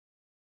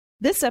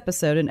This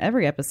episode and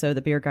every episode of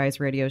the Beer Guys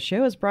Radio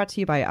Show is brought to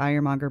you by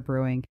Ironmonger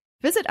Brewing.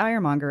 Visit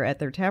Ironmonger at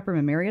their taproom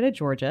in Marietta,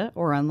 Georgia,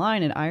 or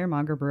online at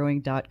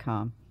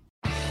ironmongerbrewing.com.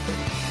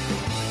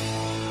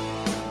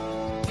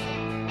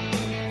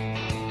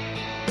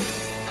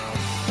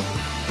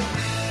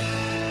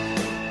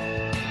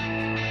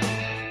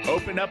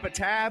 Open up a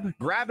tab,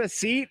 grab a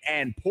seat,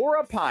 and pour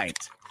a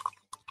pint.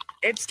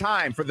 It's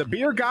time for the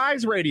Beer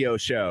Guys Radio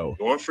Show.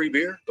 You want free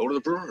beer? Go to the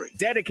brewery.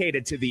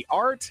 Dedicated to the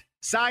art,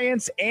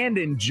 science, and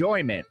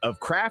enjoyment of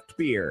craft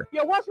beer.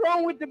 Yeah, what's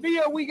wrong with the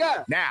beer we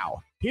got?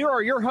 Now, here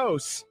are your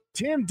hosts,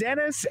 Tim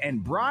Dennis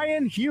and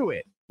Brian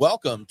Hewitt.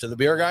 Welcome to the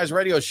Beer Guys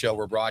Radio Show.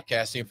 We're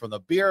broadcasting from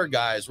the Beer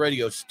Guys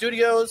Radio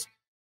Studios.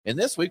 And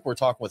this week, we're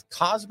talking with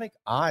Cosmic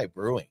Eye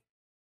Brewing.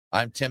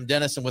 I'm Tim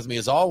Dennis, and with me,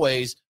 as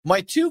always,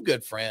 my two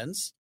good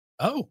friends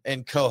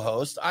and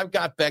co-host. I've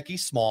got Becky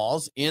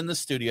Smalls in the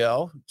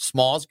studio.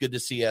 Smalls, good to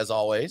see you as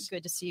always.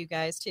 Good to see you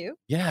guys, too.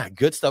 Yeah,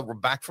 good stuff. We're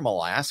back from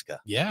Alaska.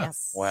 Yeah.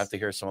 Yes. We'll have to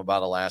hear some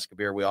about Alaska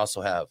beer. We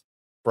also have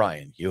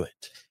Brian Hewitt.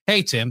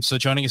 Hey, Tim. So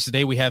joining us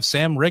today, we have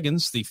Sam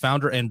Riggins, the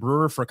founder and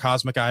brewer for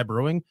Cosmic Eye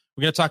Brewing.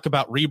 We're going to talk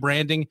about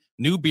rebranding,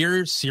 new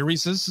beer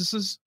series. This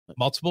is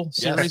multiple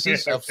series.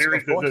 Yes.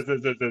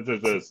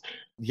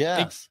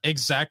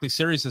 Exactly.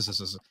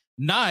 Series.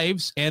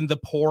 Knives and the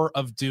Pour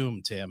of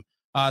Doom, Tim.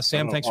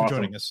 Sam, thanks for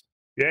joining us.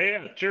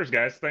 Yeah. Cheers,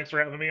 guys. Thanks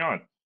for having me on.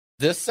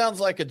 This sounds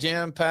like a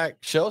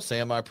jam-packed show,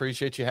 Sam. I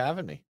appreciate you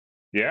having me.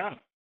 Yeah.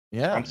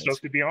 I'm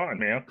stoked to be on,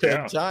 man.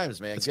 Good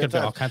times, man. It's good going to be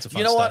times. all kinds of fun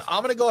You know stuff. what?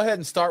 I'm going to go ahead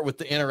and start with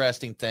the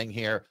interesting thing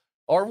here,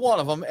 or one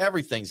of them.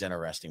 Everything's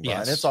interesting, Brian.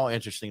 Yes. It's all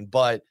interesting.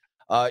 But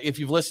if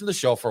you've listened to the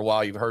show for a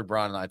while, you've heard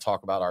Brian and I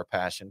talk about our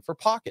passion for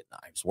pocket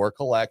knives. We're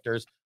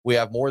collectors. We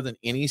have more than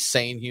any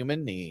sane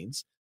human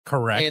needs.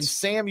 Correct. And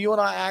Sam, you and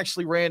I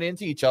actually ran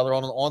into each other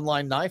on an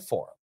online knife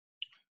forum.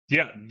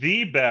 Yeah,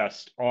 the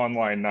best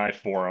online knife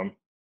forum.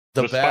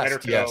 The best,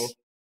 Spyderco, yes.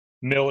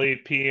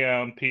 Millie,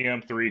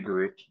 PM3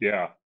 group.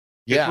 Yeah.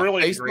 Yeah, It's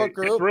really Facebook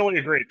group. It's really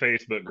a great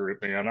Facebook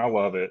group, man. I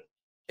love it.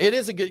 It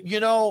is a good,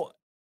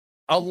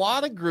 a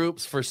lot of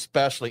groups for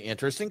special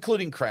interest,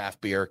 including craft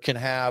beer, can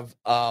have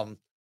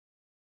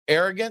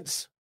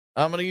arrogance.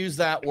 I'm going to use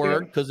that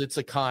word because it's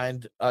a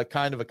kind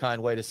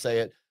way to say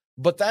it.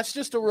 But that's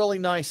just a really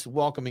nice,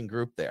 welcoming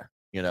group there,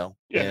 Yeah,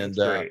 and it's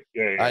great.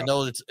 Yeah. I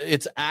know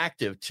it's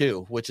active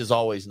too, which is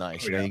always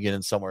nice. Oh, yeah. You get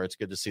in somewhere, it's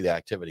good to see the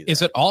activity there.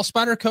 Is it all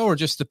Spyderco or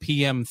just the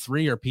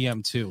PM3 or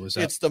PM2? Is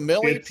that It's the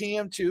Millie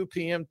PM2,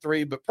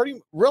 PM3, but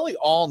really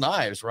all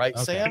knives, right,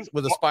 Okay. Sam?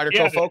 With a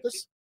Spyderco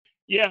focus?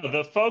 Yeah,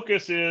 the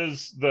focus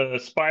is the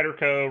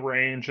Spyderco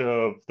range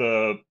of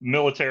the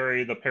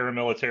military, the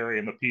paramilitary,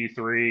 and the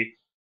P3.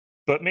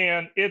 But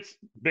man, it's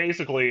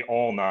basically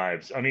all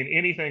knives. I mean,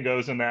 anything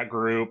goes in that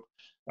group.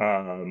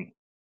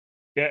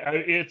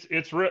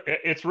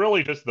 It's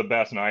really just the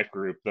best knife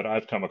group that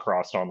I've come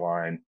across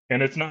online,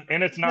 and it's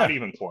not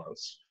even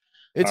close.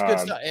 It's good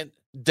stuff. And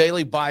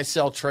daily buy,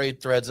 sell,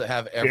 trade threads that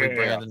have every Yeah.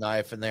 brand of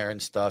knife in there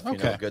and stuff,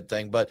 Okay. good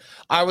thing. But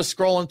I was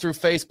scrolling through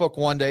Facebook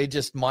one day,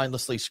 just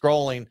mindlessly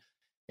scrolling,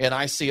 and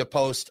I see a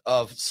post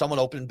of someone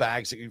opening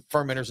bags,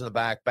 fermenters in the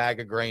back, bag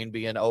of grain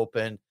being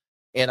open.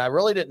 And I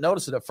really didn't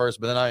notice it at first,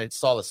 but then I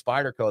saw the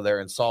Spyderco there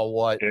and saw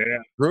what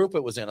group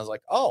it was in. I was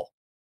like, oh,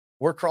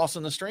 we're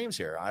crossing the streams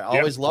here. I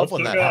always love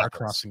when that happens.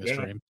 crossing the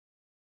stream?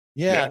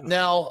 Yeah.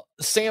 Now,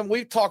 Sam,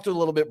 we've talked a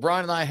little bit.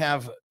 Brian and I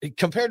have,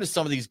 compared to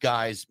some of these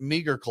guys,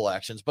 meager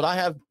collections, but I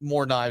have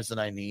more knives than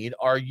I need.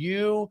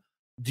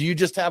 Do you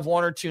just have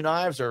one or two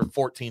knives or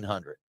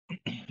 1,400?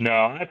 No,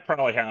 I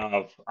probably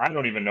have, I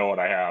don't even know what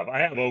I have. I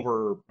have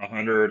over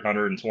 100,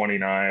 120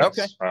 knives.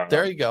 Okay.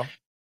 There you go.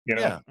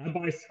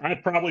 I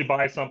probably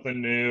buy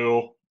something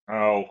new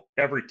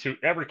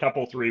every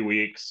couple 3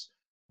 weeks.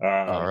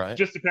 All right.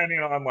 Just depending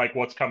on like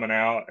what's coming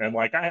out, and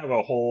like I have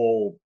a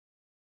whole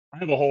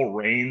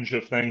range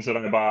of things that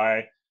I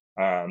buy.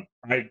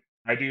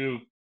 I do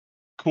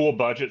cool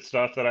budget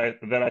stuff that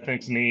I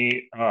think's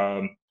neat.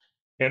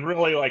 And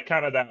really like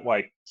kind of that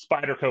like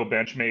Spyderco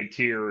Benchmade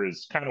tier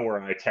is kind of where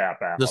I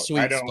tap out. The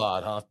sweet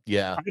spot, huh?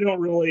 Yeah. I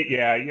don't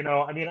really, I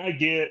mean, I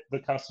get the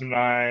custom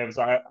knives.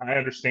 I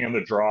understand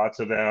the draw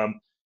to them.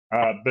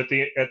 But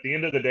at the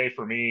end of the day,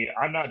 for me,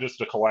 I'm not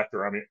just a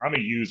collector. I mean, I'm a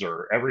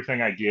user.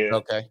 Everything I get,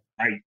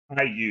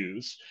 I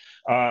use.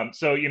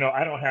 So,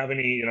 I don't have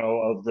any,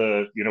 of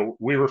the,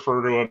 we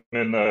refer to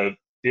them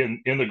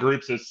in the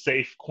groups as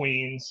safe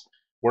queens,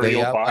 where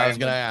you'll buy I was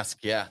going to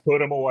ask, put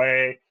them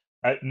away.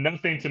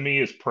 Nothing to me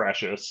is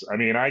precious. I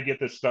mean, I get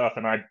this stuff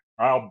and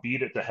I'll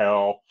beat it to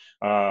hell.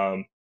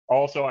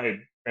 Also, I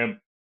am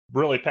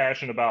really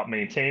passionate about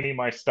maintaining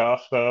my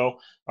stuff, though.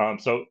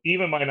 So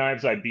even my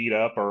knives I beat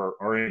up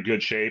are in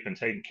good shape and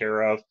taken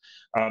care of.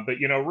 But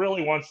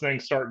really, once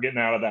things start getting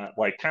out of that,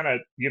 like kind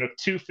of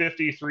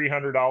 $250,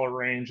 $300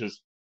 range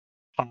is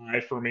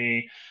high for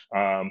me.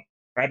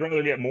 I'd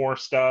rather get more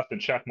stuff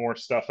and check more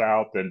stuff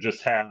out than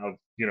just have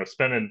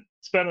spending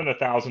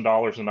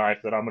 $1,000 a knife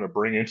that I'm going to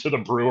bring into the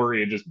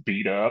brewery and just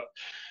beat up.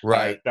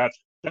 Right.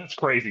 That's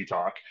crazy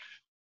talk.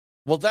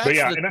 Well, that's but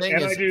yeah, the thing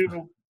and is, I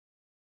do.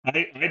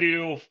 I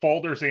do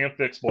folders and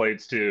fixed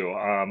blades too.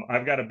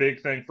 I've got a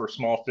big thing for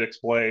small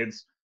fixed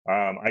blades.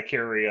 I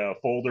carry a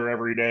folder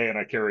every day and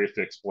I carry a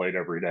fixed blade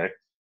every day.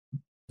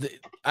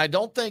 I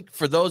don't think,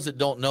 for those that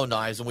don't know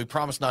knives, and we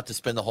promise not to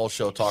spend the whole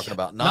show talking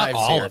about knives,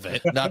 not all here, of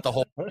it, not the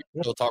whole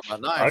show talking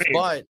about knives,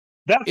 but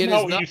that's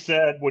not what you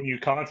said when you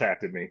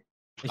contacted me.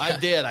 I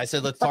did. I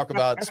said, let's talk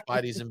about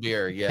Spideys and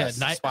beer. Yes.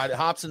 Yeah,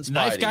 Hops and Spideys.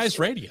 Knife Guys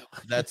Radio.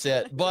 That's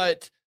it.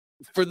 But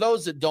for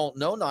those that don't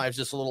know knives,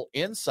 just a little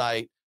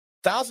insight,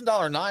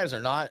 $1,000 knives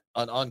are not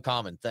an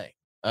uncommon thing.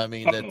 I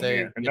mean,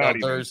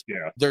 there's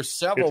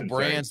several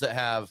brands that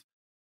have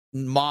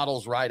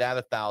models right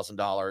at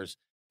 $1,000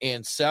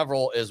 and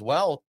several as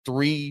well,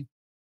 $3,500,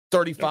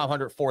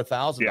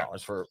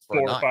 $4,000 for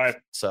a knife.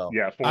 So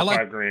yeah,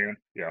 $4,000-$5,000.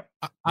 Yeah.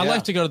 I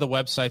like to go to the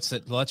websites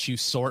that lets you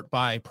sort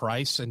by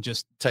price and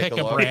just pick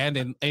a brand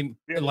and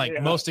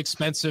most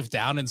expensive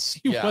down and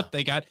see what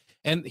they got.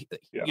 And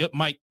it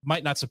might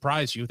not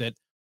surprise you that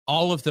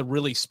all of the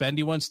really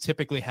spendy ones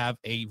typically have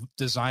a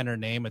designer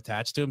name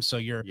attached to them. So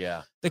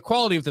the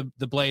quality of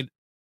the blade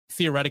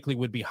theoretically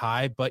would be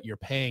high, but you're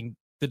paying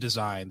the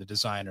designer,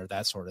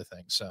 that sort of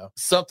thing. So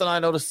something I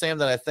noticed, Sam,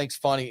 that I think's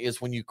funny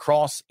is when you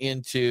cross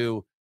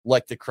into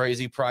like the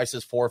crazy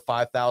prices, $4,000 or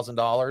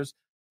 $5,000,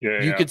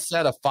 you could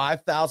set a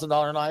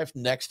 $5,000 knife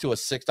next to a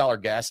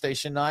 $6 gas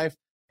station knife,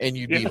 and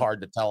you'd be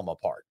hard to tell them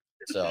apart.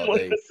 So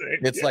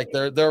it's like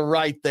they're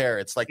right there.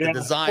 It's like the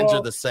designs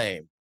are the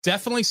same.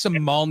 Definitely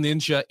some Mall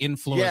Ninja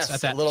influence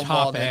at that little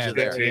top Mall Ninja end.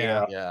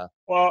 there. Yeah.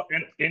 Well,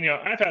 and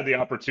I've had the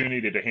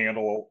opportunity to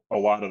handle a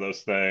lot of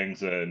those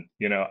things, and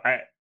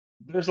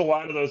there's a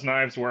lot of those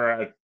knives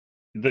where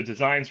the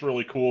design's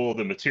really cool,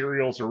 the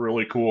materials are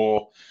really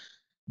cool,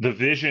 the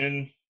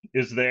vision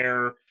is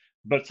there,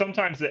 but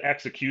sometimes the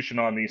execution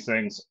on these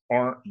things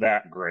aren't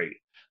that great.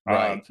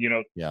 Right.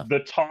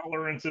 The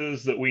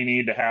tolerances that we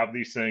need to have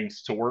these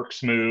things to work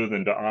smooth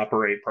and to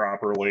operate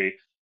properly.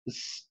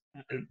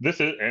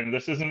 This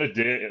isn't a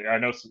dig. I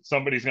know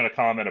somebody's going to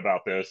comment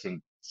about this,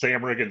 and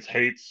Sam Riggins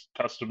hates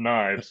custom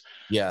knives.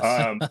 Yes.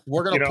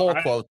 We're going to pull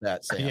quote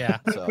that, Sam. Yeah.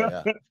 So,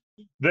 yeah.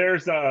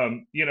 There's,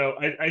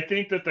 I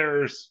think that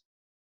there's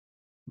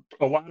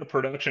a lot of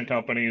production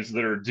companies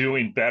that are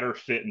doing better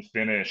fit and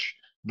finish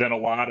than a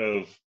lot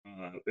of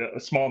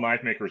small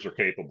knife makers are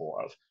capable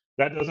of.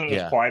 That doesn't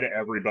apply to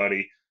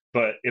everybody,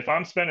 but if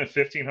I'm spending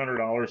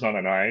 $1,500 on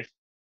a knife,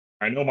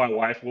 I know my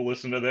wife will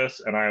listen to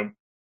this, and I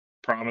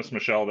promise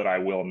Michelle that I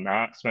will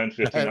not spend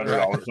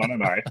 $1,500 on a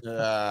knife.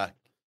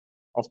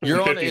 I'll spend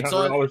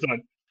 $1,500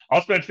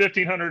 I'll spend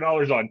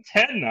 $1,500 on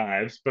 10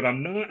 knives, but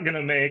I'm not going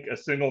to make a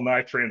single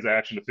knife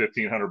transaction to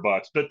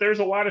 $1,500. But there's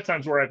a lot of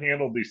times where I've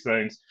handled these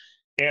things,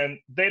 and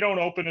they don't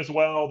open as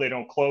well, they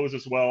don't close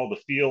as well, the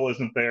feel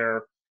isn't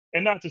there.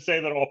 And not to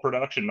say that all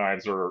production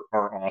knives are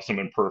awesome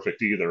and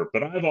perfect either,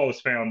 but I've always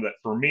found that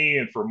for me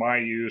and for my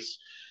use,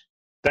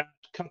 that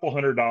couple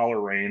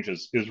 $100 range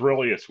is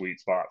really a sweet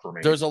spot for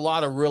me. There's a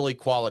lot of really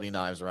quality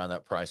knives around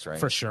that price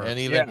range. For sure. And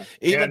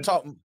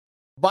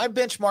my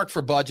benchmark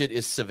for budget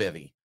is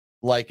Civivi.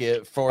 Like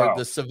the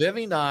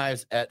Civivi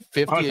knives at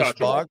 $50-ish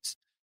bucks.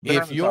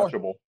 If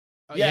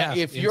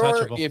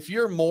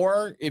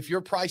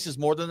your price is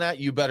more than that,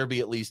 you better be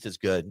at least as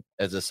good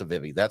as a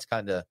Civivi. That's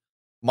kind of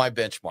my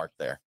benchmark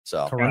there.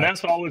 So correct. And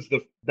that's always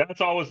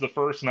the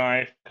first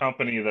knife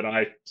company that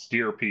I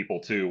steer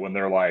people to when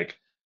they're like,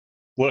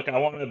 look, I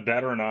want a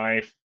better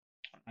knife.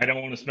 I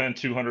don't want to spend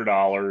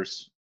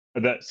 $200.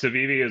 That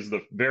Civivi is the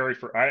very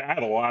first. I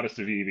have a lot of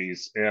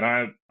Civivis, and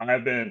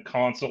I've been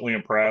constantly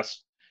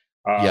impressed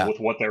with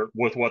what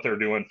they're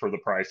doing for the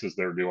prices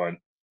they're doing.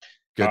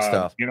 Good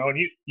stuff. And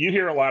you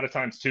hear a lot of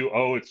times too,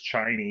 oh, it's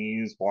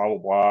Chinese, blah blah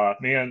blah.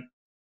 Man,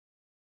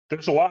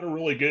 there's a lot of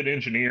really good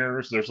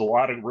engineers. There's a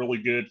lot of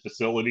really good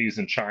facilities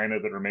in China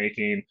that are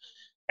making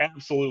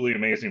absolutely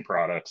amazing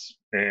products.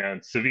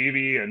 And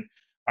Civivi, and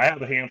I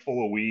have a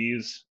handful of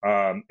Wiis.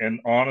 And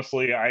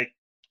honestly,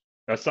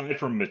 aside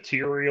from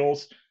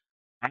materials,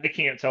 I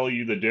can't tell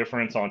you the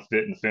difference on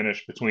fit and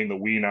finish between the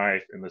Wii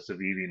knife and the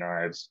Civivi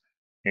knives.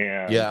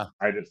 And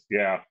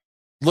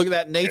look at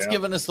that. Nate's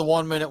giving us the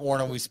 1 minute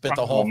warning. We spent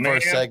the whole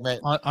first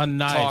segment on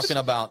knives, talking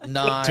about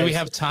knives. Do we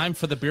have time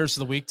for the beers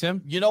of the week,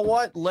 Tim? You know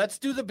what? Let's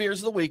do the beers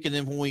of the week, and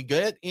then when we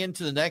get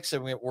into the next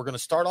segment, we're going to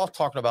start off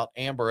talking about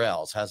amber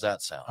ales. How's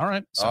that sound? All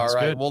right. Sounds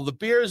good. Well, the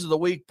beers of the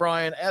week,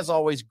 Brian, as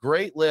always,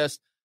 great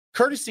list,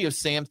 courtesy of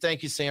Sam.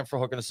 Thank you, Sam, for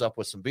hooking us up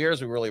with some beers.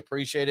 We really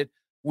appreciate it.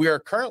 We are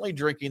currently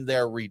drinking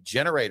their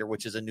Regenerator,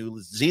 which is a New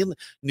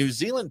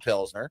Zealand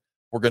Pilsner.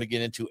 We're going to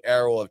get into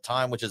Arrow of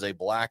Time, which is a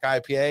black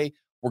IPA.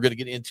 We're going to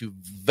get into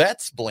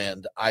Vet's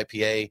Blend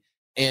IPA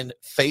and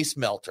Face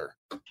Melter,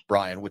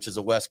 Brian, which is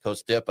a West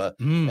Coast DIPA.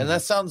 And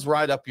that sounds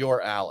right up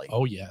your alley.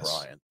 Oh, yes.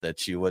 Brian,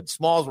 that you would.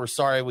 Smalls, we're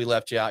sorry we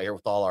left you out here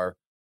with all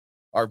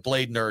our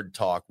blade nerd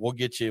talk. We'll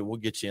get you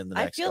in the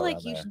next. I feel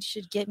like you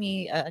should get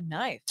me a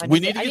knife. We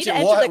need to get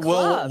you.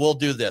 We'll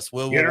do this.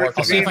 We'll work.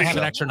 I'll see if I have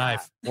an extra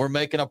knife. We're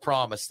making a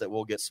promise that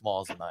we'll get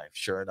Smalls a knife.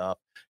 Sure enough.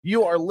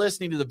 You are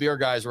listening to the Beer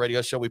Guys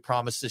Radio Show. We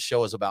promise this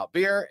show is about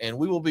beer, and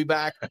we will be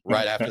back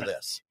right after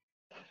this.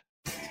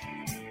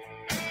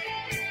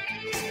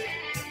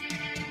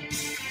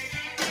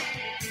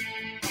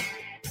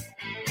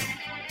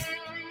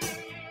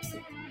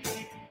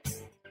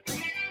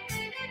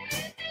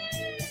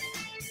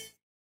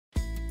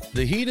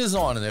 The heat is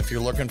on, and if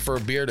you're looking for a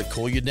beer to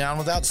cool you down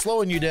without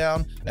slowing you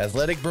down,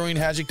 Athletic Brewing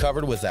has you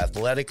covered with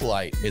Athletic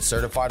Light. It's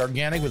certified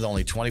organic with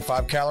only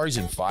 25 calories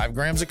and 5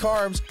 grams of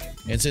carbs,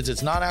 and since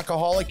it's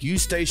non-alcoholic, you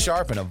stay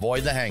sharp and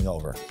avoid the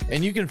hangover.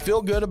 And you can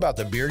feel good about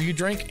the beer you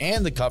drink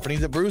and the company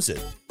that brews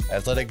it.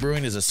 Athletic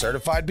Brewing is a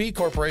certified B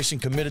Corporation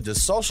committed to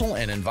social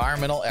and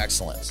environmental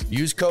excellence.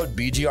 Use code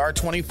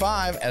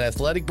BGR25 at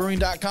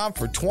athleticbrewing.com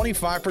for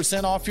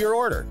 25% off your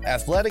order.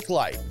 Athletic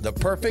Light, the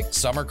perfect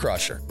summer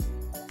crusher.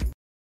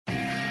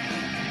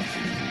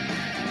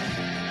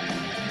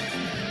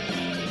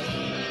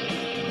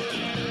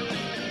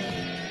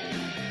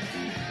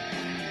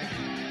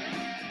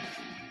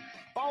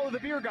 The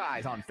Beer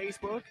Guys on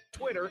Facebook,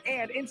 Twitter,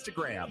 and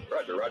Instagram.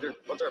 Roger.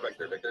 What's our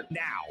vector, Victor?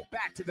 Now,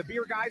 back to the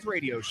Beer Guys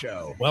Radio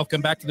Show.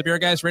 Welcome back to the Beer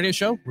Guys Radio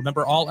Show.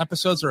 Remember, all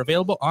episodes are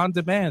available on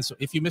demand, so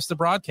if you missed the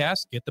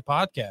broadcast, get the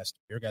podcast.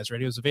 Beer Guys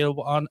Radio is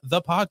available on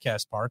the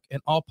Podcast Park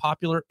and all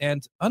popular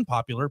and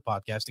unpopular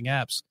podcasting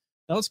apps.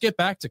 Now let's get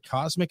back to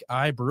Cosmic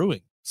Eye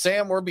Brewing.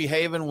 Sam, we're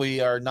behaving. We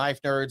are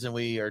knife nerds, and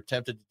we are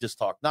tempted to just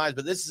talk knives,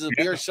 but this is a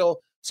beer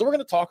show, so we're going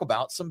to talk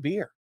about some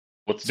beer.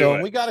 Let's do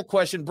it. We got a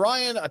question,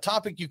 Brian, a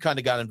topic you kind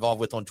of got involved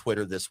with on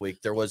Twitter this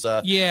week. There was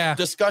a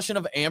discussion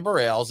of amber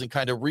ales and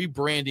kind of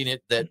rebranding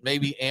it, that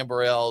maybe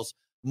amber ales,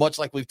 much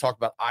like we've talked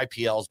about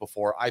IPLs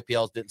before,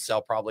 IPLs didn't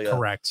sell probably a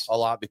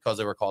lot because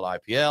they were called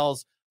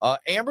IPLs.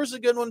 Amber's a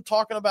good one,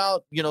 talking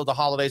about, the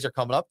holidays are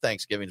coming up.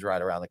 Thanksgiving's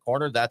right around the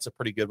corner. That's a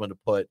pretty good one to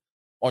put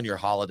on your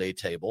holiday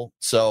table.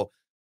 So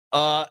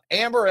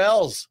amber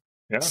ales,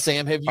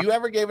 Sam, have you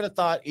ever given a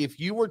thought, if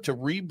you were to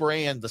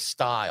rebrand the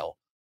style,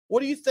 what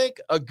do you think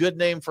a good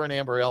name for an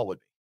amber ale would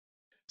be?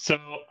 So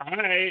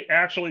I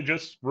actually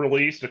just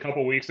released a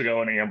couple weeks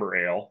ago an amber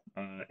ale.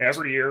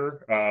 Every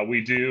year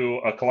we do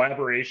a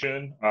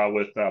collaboration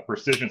with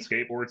Precision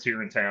Skateboards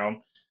here in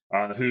town,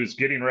 who's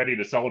getting ready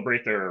to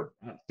celebrate their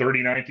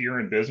 39th year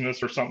in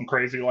business or something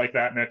crazy like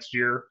that next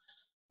year.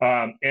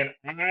 And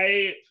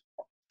I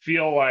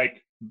feel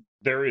like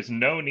there is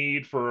no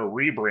need for a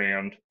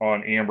rebrand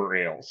on amber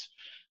ales.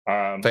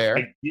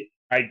 Fair.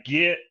 I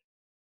get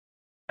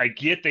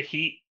the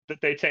heat that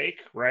they take,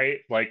 right?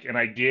 And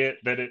I get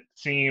that it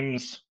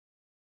seems,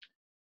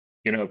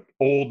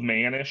 old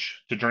manish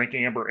to drink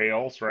amber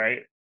ales, right?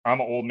 I'm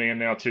an old man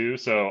now too,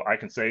 so I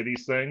can say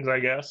these things, I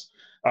guess.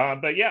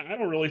 But yeah, I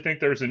don't really think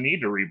there's a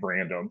need to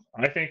rebrand them.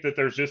 I think that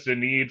there's just a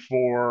need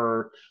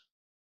for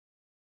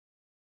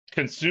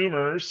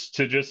consumers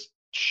to just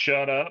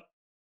shut up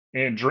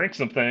and drink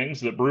some things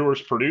that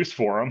brewers produce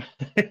for them,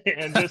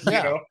 and just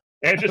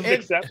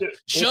accept it.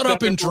 Shut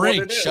up and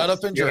drink. Shut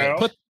up and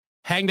drink.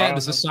 Hang that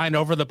as a sign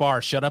over the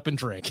bar. Shut up and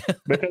drink.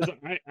 Because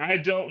I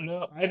don't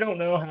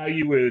know how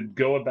you would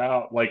go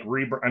about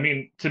I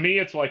mean, to me,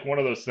 it's like one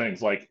of those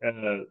things.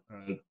 An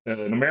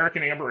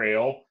American amber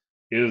ale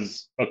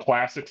is a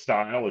classic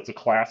style. It's a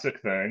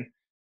classic thing.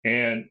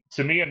 And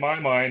to me, in my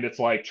mind, it's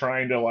like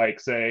trying to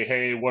say,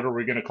 hey, what are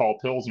we going to call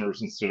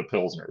Pilsners instead of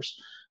Pilsners?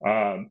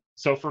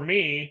 So for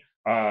me,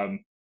 I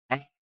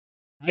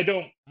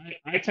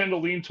tend to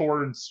lean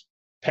towards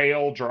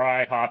pale,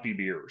 dry, hoppy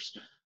beers.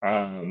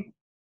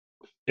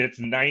 It's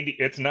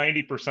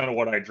 90% of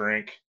what I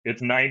drink.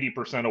 It's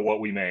 90% of what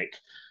we make.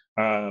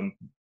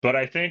 But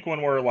I think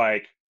when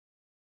we're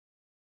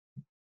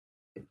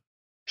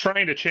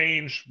trying to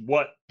change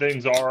what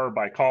things are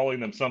by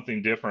calling them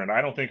something different,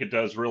 I don't think it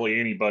does really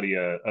anybody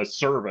a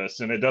service,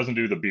 and it doesn't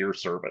do the beer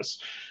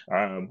service.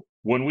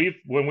 When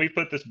we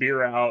put this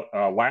beer out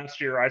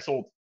last year, I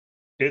sold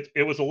it.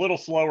 It was a little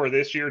slower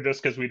this year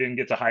just because we didn't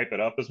get to hype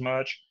it up as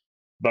much.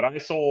 But I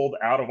sold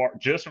out of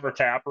our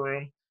tap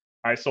room.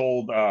 I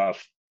sold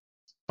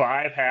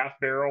 5 half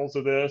barrels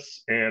of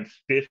this and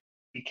 50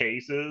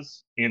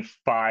 cases in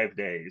 5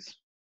 days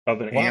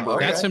of an amber.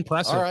 That's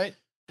impressive. All right.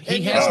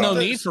 He has no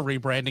need for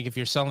rebranding if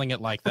you're selling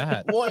it like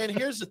that. Well, and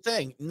here's the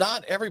thing.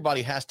 Not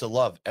everybody has to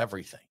love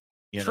everything.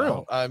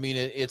 True. I mean,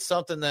 it's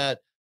something that,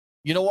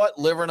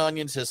 liver and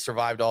onions has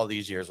survived all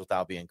these years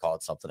without being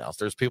called something else.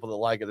 There's people that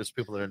like it. There's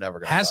people that are never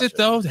going to. Has it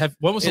though?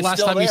 When was the last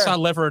time you saw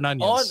liver and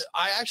onions?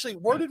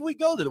 Where did we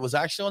go? That it was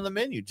actually on the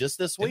menu just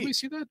this week. Did we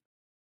see that?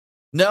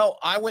 No,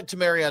 I went to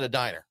Marietta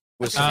Diner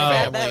with some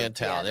family in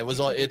town. It was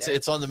on.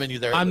 It's on the menu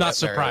there. I'm not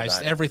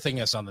surprised. Everything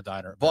is on the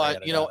diner.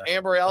 But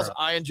amber ales.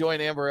 I enjoy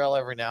an amber ale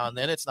every now and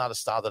then. It's not a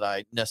style that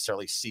I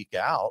necessarily seek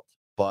out.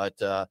 But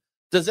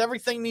does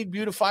everything need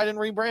beautified and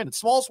rebranded?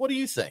 Smalls, what do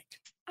you think?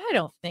 I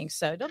don't think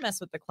so. Don't mess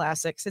with the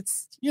classics.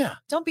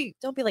 Don't be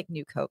like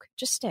New Coke.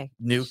 Just stay.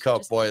 New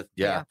Coke, boy.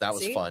 Yeah, that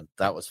was fun.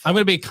 That was fun. I'm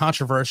going to be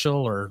controversial,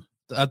 or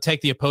I'll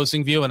take the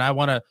opposing view, and I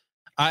want to.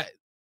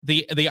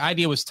 The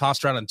idea was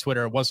tossed around on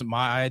Twitter. It wasn't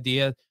my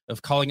idea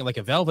of calling it like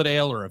a velvet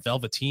ale or a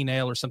velveteen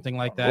ale or something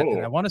like that.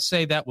 And I want to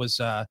say that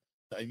was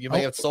you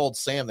may have sold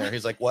Sam there.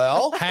 He's like,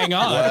 well, hang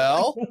on.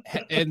 Well,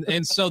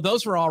 and so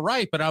those were all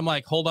right, but I'm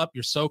like, hold up,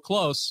 you're so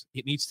close.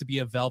 It needs to be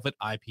a velvet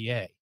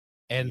IPA.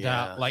 And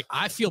like,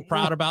 I feel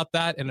proud about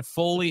that and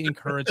fully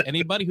encourage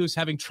anybody who's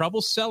having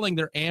trouble selling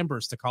their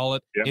ambers to call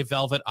it a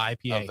Velvet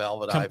IPA. A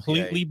Velvet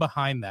completely IPA.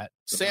 behind that.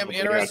 Sam,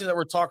 interesting that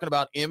we're talking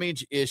about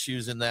image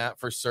issues in that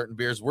for certain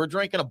beers. We're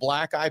drinking a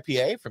black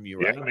IPA from you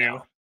right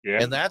now.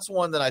 Yeah. And that's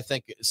one that I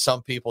think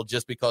some people,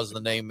 just because of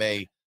the name,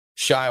 may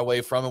shy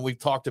away from. And we've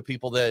talked to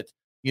people that,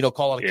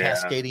 call it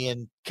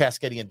a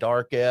Cascadian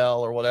dark ale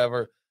or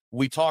whatever.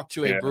 We talked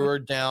to a brewer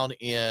down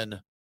in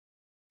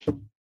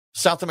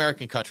South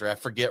American country. I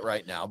forget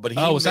right now, but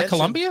was that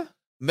Colombia?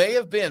 May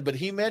have been, but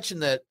he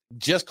mentioned that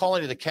just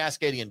calling it a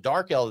Cascadian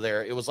dark ale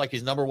there, it was like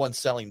his number one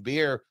selling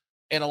beer.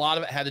 And a lot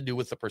of it had to do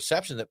with the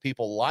perception that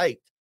people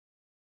liked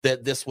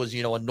that this was,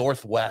 a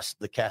Northwest,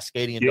 the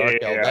Cascadian dark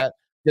ale,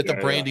 that the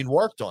branding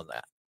worked on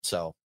that.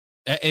 So,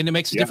 and it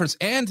makes a difference.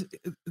 And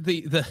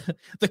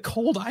the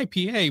cold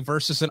IPA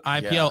versus an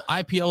IPL.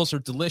 IPLs are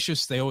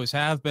delicious. They always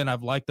have been.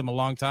 I've liked them a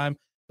long time.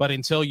 But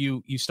until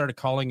you started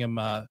calling them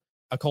a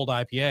cold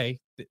IPA,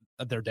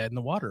 they're dead in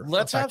the water.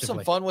 Let's have some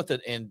fun with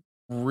it and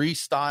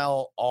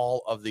restyle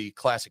all of the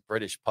classic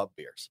British pub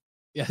beers.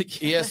 Yeah,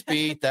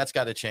 ESB, that's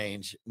got to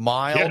change.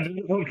 Mild,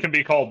 no one can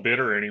be called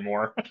bitter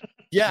anymore.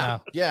 Yeah.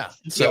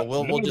 So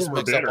we'll just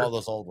mix up all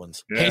those old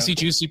ones. Hazy,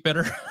 juicy,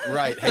 bitter.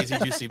 Right, hazy,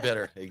 juicy,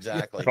 bitter.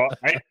 Exactly. Well,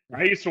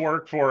 I used to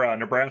work for a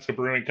Nebraska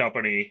Brewing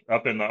Company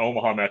up in the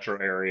Omaha metro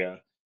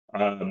area,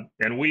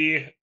 and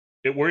we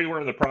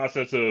were in the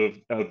process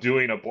of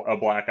doing a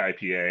black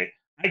IPA.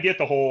 I get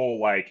the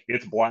whole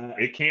it's black.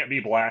 It can't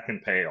be black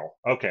and pale.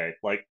 Okay,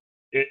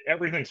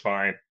 everything's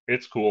fine.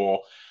 It's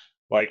cool.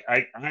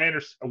 I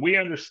understand. We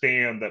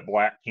understand that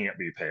black can't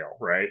be pale,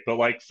 right?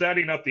 But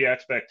setting up the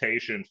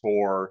expectation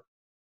for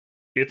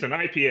it's an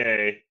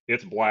IPA,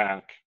 it's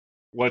black.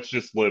 Let's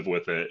just live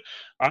with it.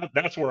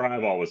 That's where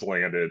I've always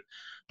landed.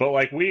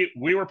 But we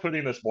were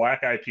putting this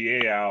black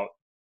IPA out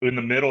in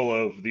the middle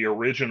of the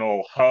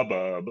original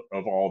hubbub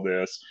of all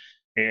this,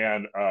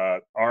 and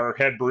our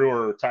head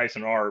brewer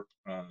Tyson Arp.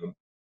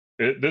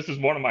 This is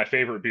one of my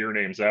favorite beer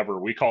names ever.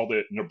 We called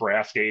it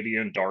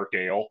Nebraskadian Dark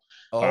Ale.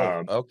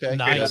 Oh, okay.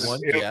 Nice.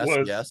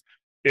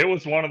 It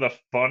was one of the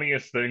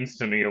funniest things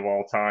to me of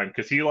all time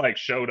because he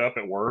showed up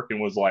at work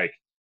and was like,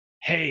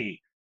 "Hey,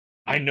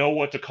 I know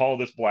what to call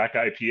this black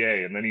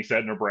IPA," and then he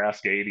said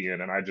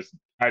Nebraskadian, and I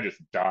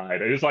just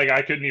died. It was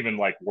I couldn't even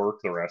work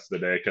the rest of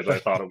the day because I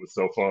thought it was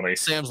so funny.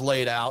 Sam's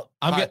laid out.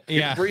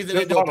 Breathing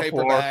Just into a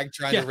paper bag,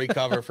 trying to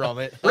recover from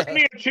it. Bring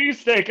me a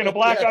cheesesteak and a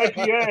black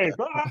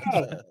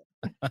IPA.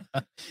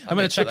 I'm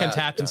going to check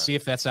Untappd and see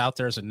if that's out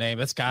there as a name.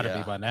 It's got to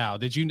be by now.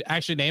 Did you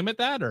actually name it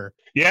that, or?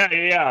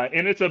 Yeah.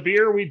 And it's a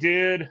beer we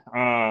did.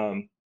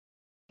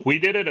 We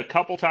did it a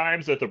couple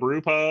times at the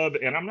brew pub,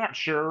 and I'm not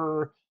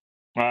sure.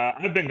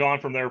 I've been gone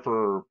from there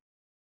for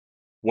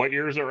what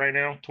year is it right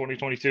now?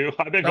 2022.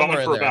 I've been gone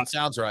for about.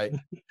 Sounds right.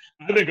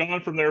 I've been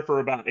gone from there for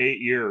about 8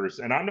 years,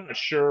 and I'm not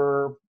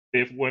sure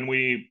if when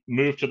we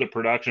moved to the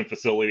production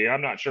facility,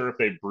 I'm not sure if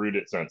they brewed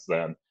it since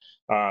then.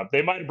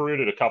 They might have brewed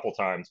it a couple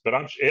times, but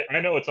I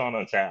know it's on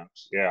Untappd.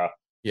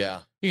 Yeah.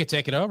 You can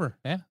take it over.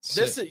 Yeah.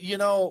 This,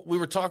 we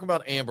were talking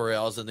about amber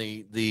ales and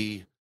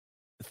the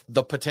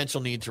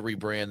potential need to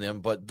rebrand them,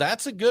 but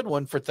that's a good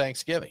one for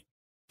Thanksgiving.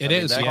 It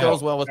is. That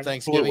goes well with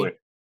Thanksgiving.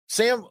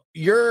 Sam,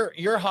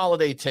 your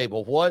holiday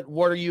table, what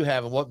are you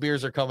having? What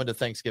beers are coming to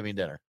Thanksgiving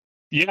dinner?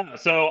 Yeah,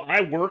 so I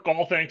work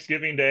all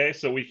Thanksgiving Day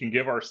so we can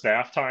give our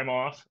staff time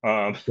off.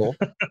 Cool.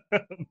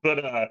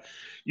 But,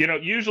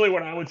 usually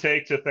what I would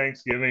take to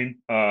Thanksgiving,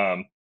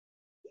 I'm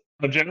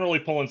generally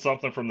pulling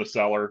something from the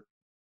cellar.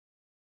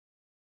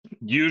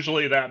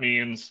 Usually that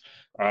means,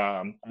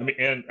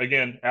 and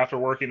again, after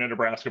working at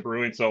Nebraska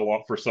Brewing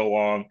for so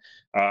long,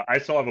 I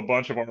still have a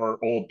bunch of our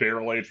old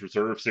barrel-aged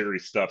Reserve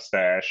Series stuff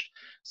stashed.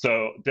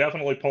 So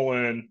definitely pull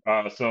in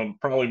some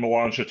probably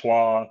Mélange à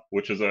Trois,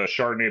 which is a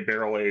Chardonnay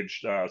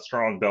barrel-aged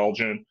strong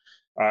Belgian.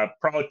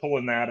 Probably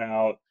pulling that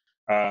out.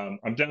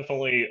 I'm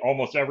definitely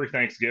almost every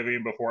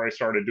Thanksgiving before I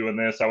started doing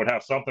this, I would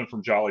have something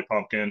from Jolly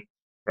Pumpkin.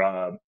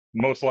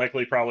 Most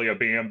likely probably a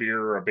BAM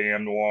beer or a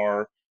BAM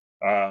Noir.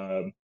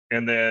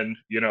 And then,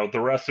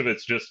 the rest of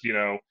it's just,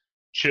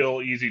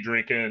 chill, easy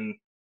drinking,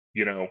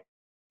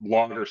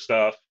 longer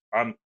stuff.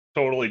 I'm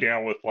totally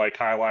down with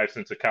High Lifes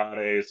and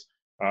Tecades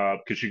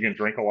because you can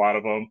drink a lot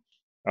of them.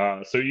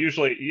 So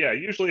usually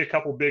a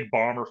couple big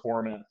bomber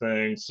format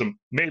things. Some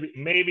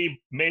maybe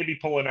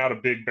pulling out a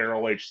big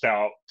barrel-aged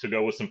stout to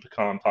go with some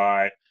pecan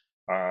pie.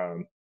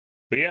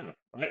 But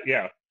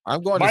yeah.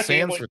 I'm going to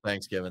Sam's for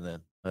Thanksgiving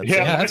then.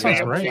 That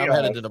sounds great. I'm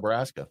headed to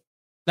Nebraska.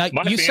 Now,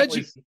 you said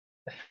you...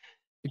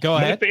 Go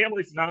ahead. My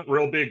family's not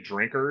real big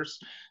drinkers.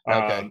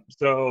 Okay.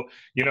 So,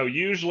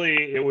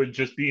 usually it would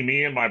just be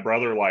me and my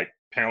brother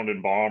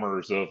pounding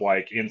bombers of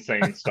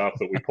insane stuff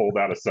that we pulled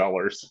out of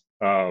cellars.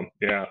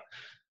 Yeah.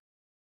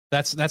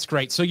 That's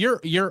great. So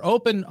you're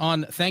open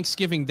on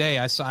Thanksgiving Day.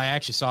 I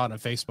actually saw it on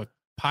Facebook.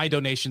 Pie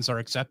donations are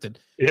accepted.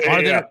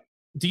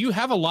 Do you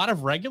have a lot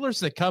of regulars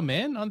that come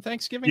in on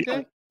Thanksgiving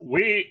Day?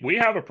 We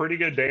have a pretty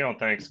good day on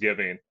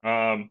Thanksgiving.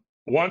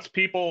 once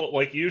people,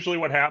 like, usually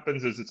what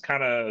happens is it's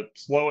kind of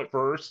slow at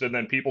first, and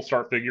then people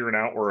start figuring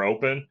out we're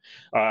open.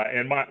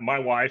 And my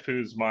wife,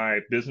 who's my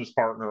business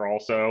partner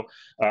also,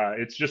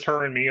 it's just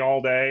her and me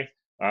all day.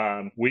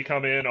 We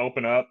come in,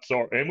 open up.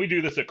 So, and we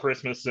do this at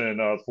Christmas and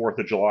 4th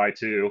of July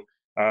too.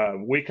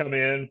 We come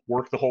in,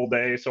 work the whole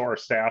day so our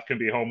staff can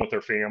be home with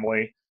their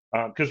family.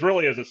 Because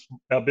really, as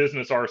a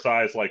business our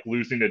size, like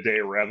losing a day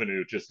of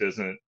revenue just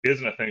isn't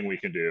a thing we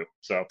can do.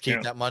 So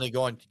keep that money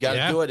going. You got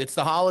to do it. It's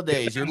the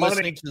holidays. You're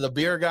listening to the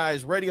Beer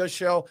Guys Radio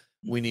Show.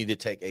 We need to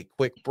take a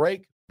quick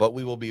break, but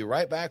we will be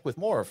right back with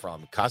more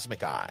from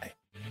Cosmic Eye.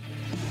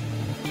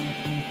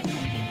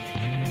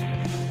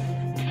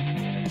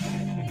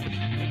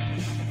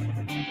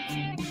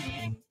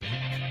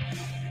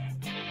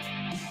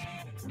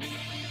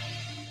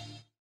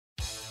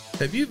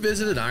 Have you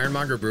visited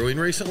Ironmonger Brewing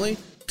recently?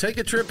 Take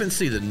a trip and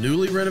see the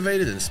newly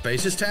renovated and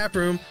spacious tap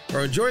room,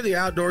 or enjoy the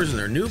outdoors in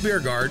their new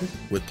beer garden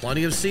with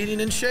plenty of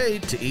seating and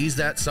shade to ease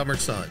that summer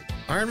sun.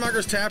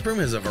 Ironmonger's tap room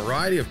has a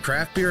variety of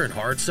craft beer and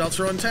hard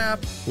seltzer on tap,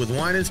 with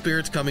wine and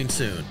spirits coming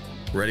soon.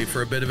 Ready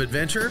for a bit of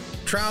adventure?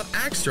 Try out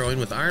axe throwing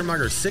with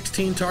Ironmonger's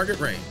 16 target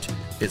range.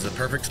 It's the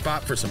perfect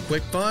spot for some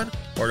quick fun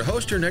or to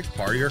host your next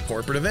party or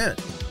corporate event.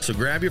 So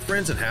grab your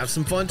friends and have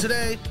some fun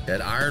today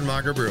at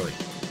Ironmonger Brewing.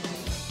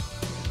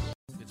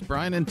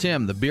 Brian and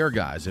Tim, the Beer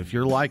Guys. If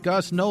you're like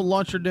us, no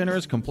lunch or dinner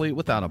is complete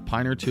without a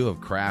pint or two of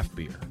craft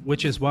beer.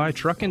 Which is why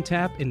Truck and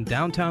Tap in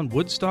downtown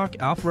Woodstock,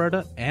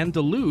 Alpharetta, and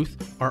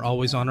Duluth are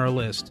always on our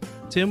list.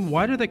 Tim,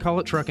 why do they call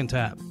it Truck and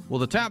Tap? Well,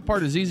 the tap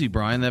part is easy,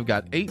 Brian. They've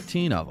got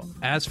 18 of them.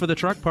 As for the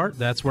truck part,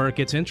 that's where it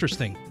gets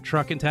interesting.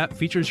 Truck and Tap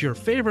features your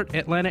favorite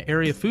Atlanta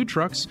area food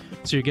trucks,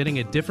 so you're getting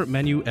a different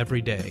menu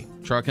every day.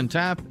 Truck and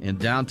Tap in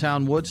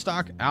downtown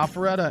Woodstock,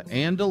 Alpharetta,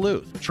 and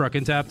Duluth.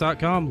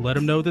 Truckandtap.com. Let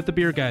them know that the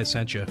Beer Guys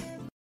sent you.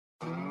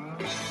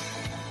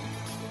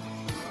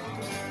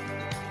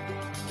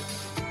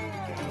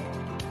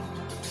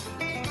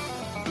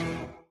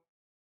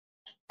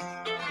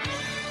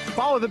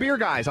 Follow the Beer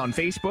Guys on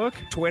Facebook,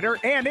 Twitter,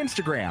 and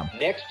Instagram.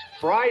 Next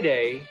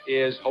Friday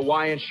is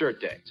Hawaiian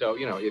Shirt Day. So,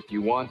 if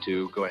you want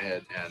to, go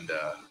ahead and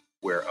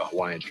wear a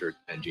Hawaiian shirt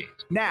and jeans.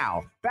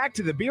 Now, back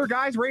to the Beer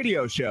Guys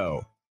Radio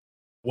Show.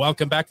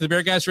 Welcome back to the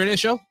Beer Guys Radio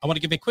Show. I want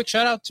to give a quick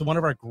shout out to one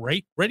of our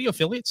great radio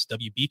affiliates,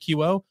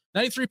 WBQO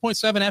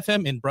 93.7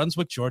 FM in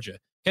Brunswick, Georgia.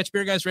 Catch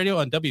Beer Guys Radio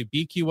on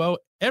WBQO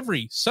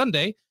every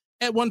Sunday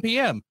at 1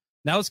 p.m.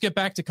 Now let's get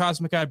back to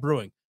Cosmic Eye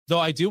Brewing. Though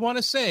I do want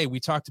to say,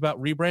 we talked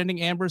about rebranding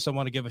Ambers. I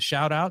want to give a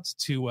shout out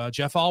to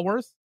Jeff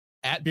Allworth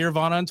at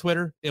Beervana on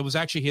Twitter. It was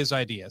actually his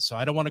idea, so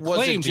I don't want to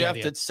claim was it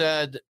Jeff that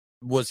said,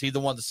 was he the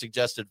one that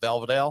suggested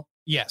Velvet Ale?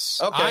 Yes.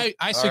 Okay.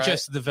 I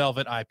suggested the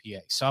Velvet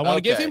IPA. So I want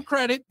to give him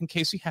credit in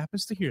case he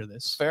happens to hear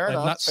this. Fair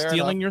enough. I'm not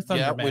stealing your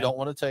thunder, yeah, man. We don't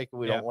want to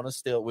don't want to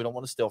steal. We don't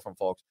want to steal from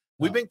folks.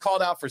 We've been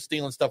called out for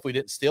stealing stuff we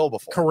didn't steal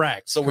before.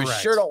 Correct. So we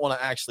sure don't want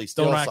to actually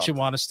steal Don't actually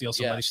want to steal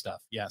somebody's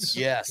stuff. Yes.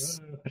 Yes.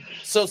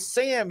 So,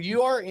 Sam,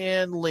 you are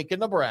in Lincoln,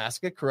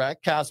 Nebraska,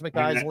 correct? Cosmic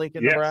Eyes,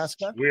 Lincoln,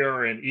 Nebraska? We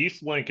are in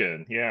East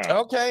Lincoln. Yeah.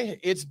 Okay.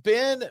 It's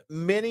been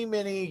many,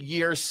 many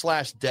years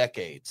 /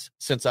 decades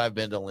since I've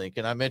been to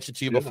Lincoln. I mentioned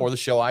to you before the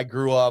show, I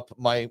grew up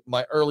my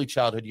early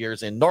childhood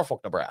years in Norfolk,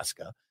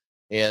 Nebraska.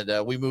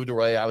 And we moved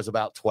away. I was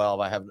about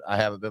 12. I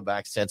haven't been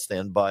back since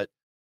then, but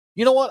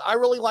you know what? I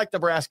really like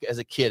Nebraska as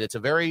a kid. It's a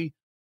very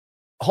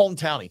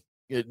hometowny.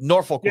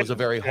 Norfolk was a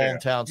very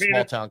hometown,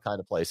 small town kind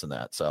of place in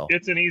that. So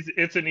it's an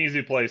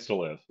easy place to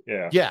live.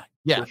 Yeah.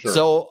 Yeah.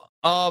 Sure.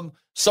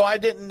 So I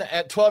didn't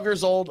at 12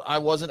 years old, I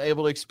wasn't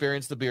able to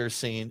experience the beer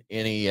scene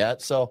any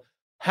yet. So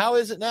how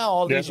is it now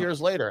all these years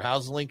later?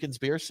 How's Lincoln's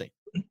beer scene?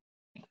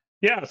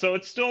 Yeah, so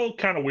it's still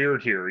kind of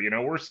weird here.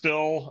 We're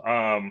still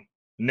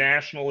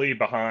nationally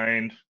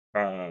behind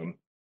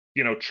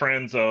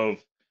trends of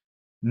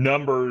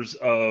numbers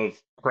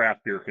of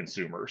craft beer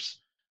consumers.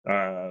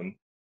 I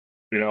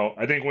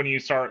think when you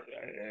start,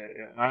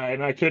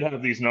 and I could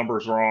have these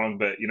numbers wrong,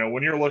 but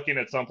when you're looking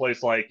at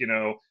someplace like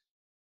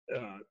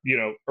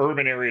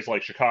urban areas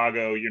like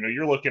Chicago,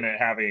 you're looking at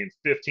having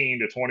 15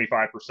 to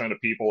 25%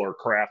 of people are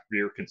craft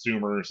beer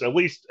consumers, at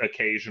least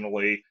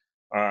occasionally.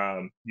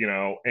 And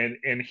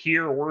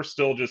here we're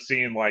still just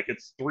seeing like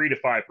it's 3 to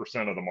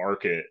 5% of the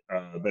market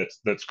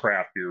that's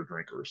craft beer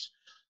drinkers.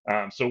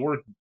 So we're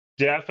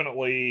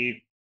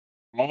definitely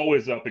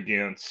always up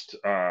against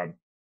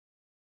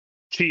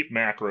cheap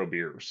macro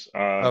beers,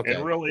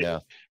 and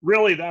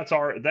really that's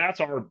our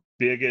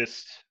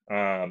biggest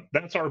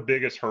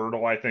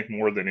hurdle. I think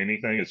more than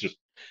anything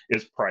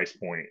is price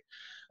point,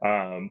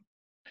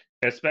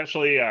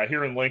 especially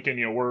here in Lincoln.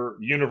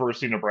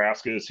 University of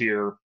Nebraska is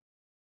here.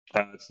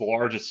 It's the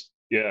largest.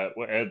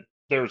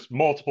 There's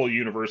multiple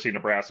University of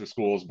Nebraska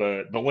schools,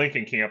 but the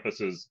Lincoln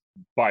campus is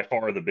by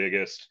far the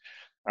biggest,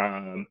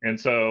 and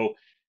so.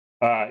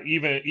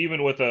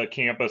 Even with a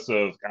campus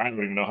of, I don't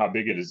even know how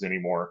big it is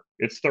anymore.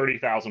 It's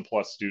 30,000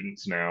 plus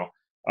students now.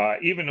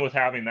 Even with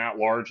having that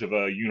large of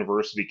a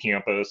university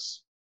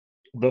campus,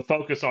 the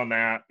focus on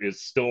that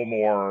is still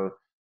more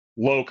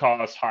low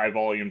cost, high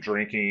volume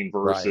drinking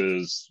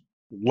versus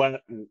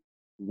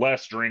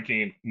less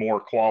drinking, more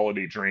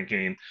quality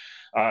drinking.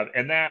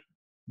 And that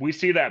we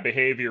see that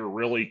behavior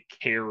really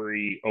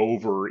carry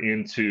over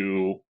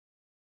into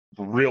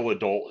real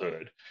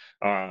adulthood.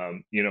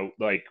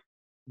 Like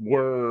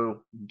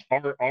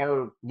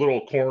our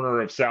little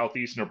corner of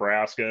Southeast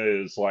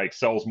Nebraska is like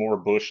sells more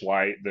Busch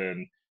Light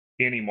than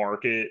any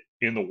market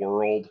in the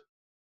world,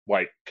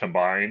 like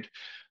combined.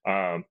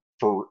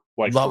 For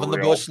like loving the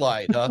Busch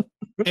Light, huh?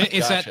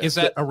 Is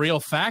that a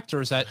real fact,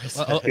 or is that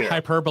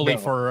hyperbole?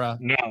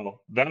 No,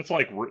 that's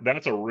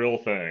a real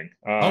thing.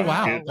 Oh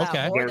wow!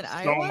 Okay, there's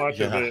so much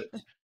of it.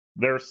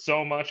 There's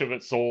so much of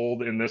it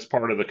sold in this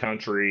part of the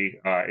country.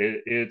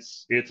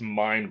 It's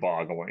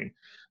mind-boggling,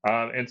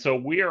 and so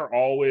we are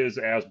always,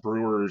 as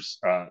brewers,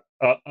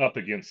 up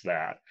against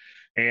that.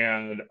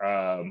 And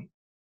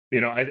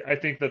I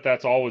think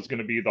that's always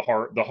going to be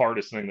the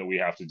hardest thing that we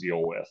have to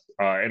deal with.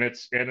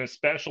 And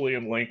especially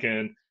in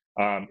Lincoln,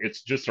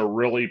 it's just a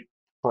really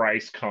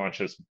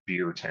price-conscious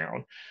beer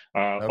town.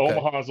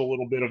 Omaha's a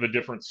little bit of a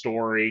different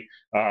story,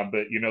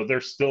 but they're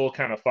still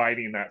kind of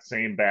fighting that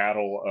same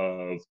battle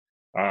of,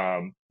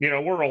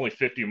 we're only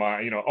 50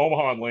 miles.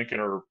 Omaha and Lincoln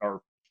are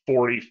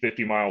 40,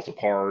 50 miles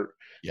apart.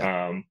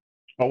 Yeah.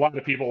 A lot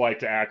of people like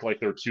to act like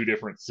they're two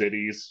different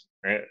cities.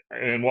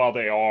 And while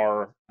they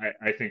are,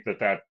 I think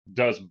that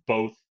does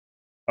both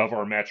of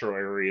our metro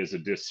areas a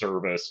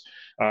disservice.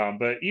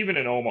 But even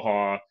in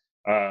Omaha,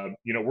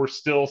 we're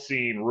still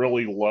seeing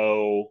really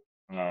low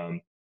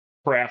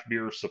craft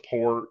beer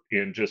support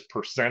in just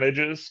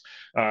percentages.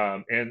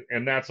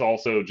 And that's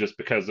also just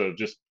because of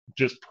just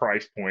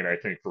price point, I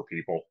think, for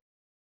people.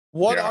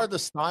 What are the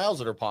styles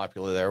that are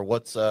popular there?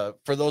 What's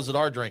for those that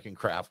are drinking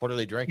craft? What are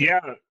they drinking?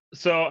 Yeah.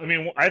 So,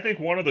 I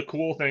think one of the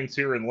cool things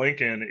here in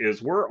Lincoln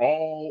is we're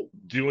all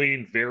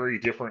doing very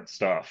different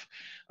stuff.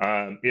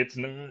 It's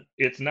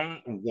not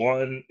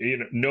one,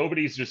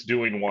 nobody's just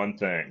doing one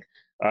thing.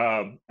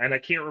 And I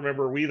can't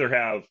remember, we either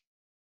have,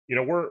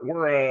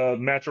 we're a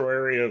metro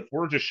area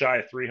we're just shy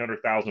of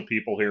 300,000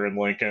 people here in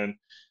Lincoln.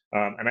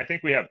 And I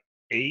think we have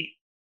 8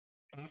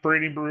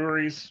 operating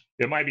breweries.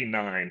 It might be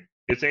 9.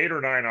 It's 8 or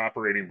 9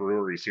 operating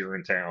breweries here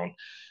in town.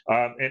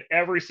 And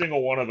every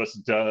single one of us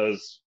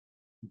does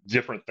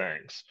different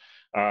things.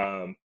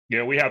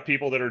 We have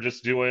people that are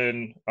just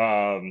doing,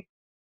 really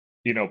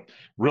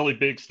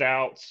big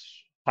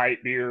stouts,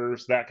 pipe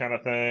beers, that kind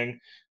of thing.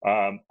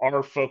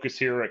 Our focus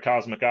here at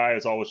Cosmic Eye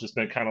has always just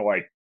been kind of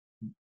like,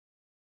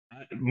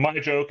 my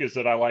joke is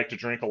that I like to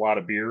drink a lot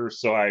of beers,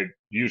 so I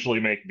usually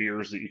make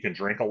beers that you can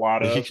drink a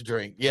lot of. You can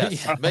drink,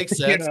 yes, makes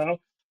sense.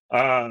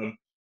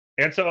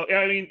 And so,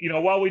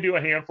 while we do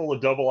a handful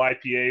of double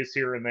IPAs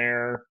here and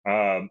there,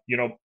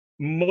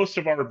 most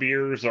of our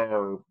beers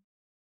are,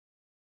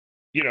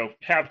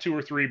 have 2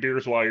 or 3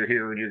 beers while you're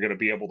here and you're going to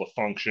be able to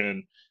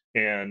function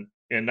and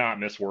not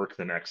miss work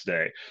the next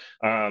day.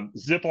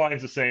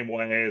 Zipline's the same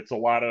way. It's a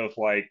lot of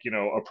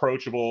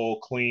approachable,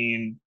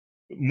 clean,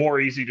 more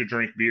easy to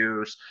drink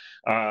beers.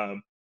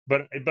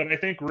 But I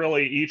think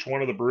really each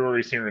one of the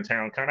breweries here in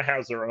town kind of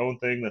has their own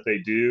thing that they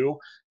do.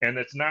 And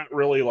it's not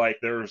really like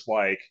it's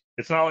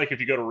not like if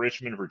you go to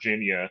Richmond,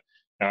 Virginia,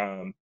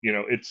 and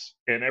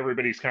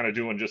everybody's kind of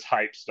doing just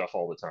hype stuff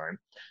all the time.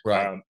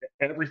 Right.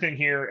 Everything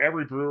here,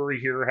 every brewery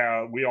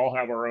here, we all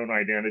have our own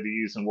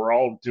identities and we're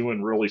all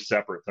doing really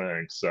separate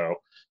things. So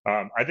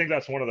I think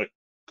that's one of the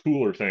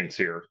cooler things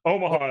here.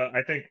 Omaha,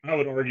 I think I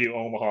would argue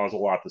Omaha is a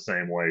lot the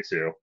same way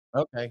too.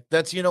 Okay.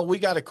 That's, we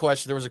got a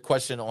question. There was a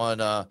question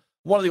on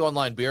one of the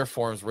online beer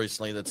forums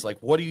recently that's like,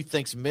 what do you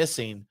think's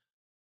missing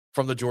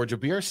from the Georgia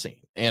beer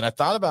scene? And I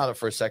thought about it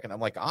for a second. I'm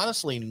like,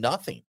 honestly,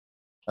 nothing.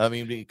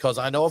 Because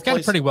I know it's got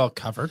it pretty well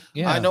covered.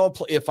 Yeah, I know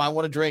if I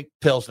want to drink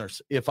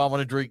Pilsners, if I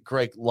want to drink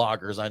great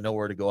lagers, I know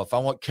where to go. If I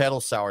want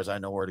kettle sours, I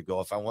know where to go.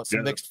 If I want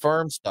some mixed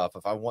firm stuff,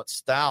 if I want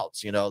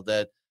stouts,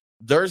 that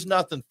there's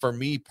nothing for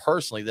me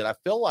personally that I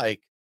feel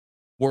like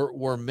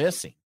we're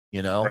missing,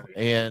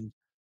 Right.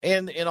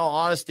 And in all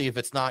honesty, if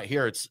it's not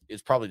here, it's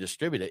probably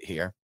distributed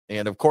here.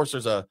 And of course,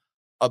 there's a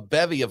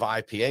bevy of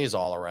IPAs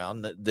all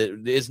around that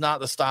is not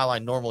the style I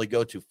normally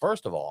go to,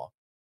 first of all.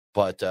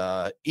 But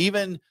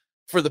even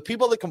for the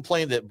people that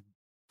complain that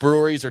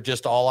breweries are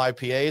just all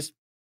IPAs,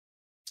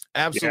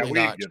 absolutely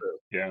not true.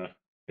 Yeah,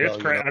 it's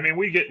crazy.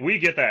 We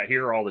get that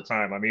here all the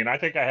time. I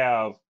think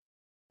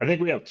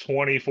we have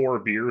 24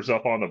 beers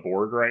up on the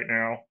board right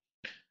now.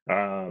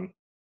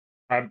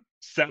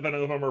 7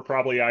 of them are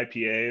probably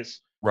IPAs.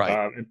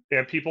 Right.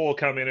 And people will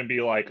come in and be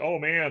like, "Oh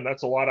man,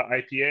 that's a lot of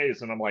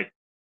IPAs," and I'm like,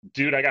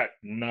 "Dude, I got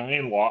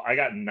 9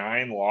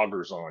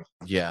 lagers on."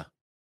 Yeah.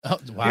 Oh,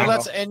 wow.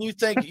 Well, and you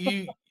think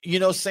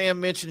Sam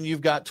mentioned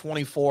you've got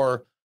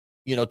 24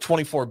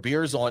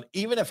 beers on.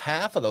 Even if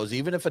half of those,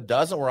 even if a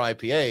dozen were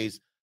IPAs,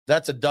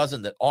 that's a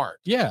dozen that aren't.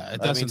 Yeah,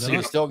 it doesn't. So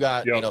you still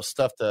got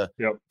stuff to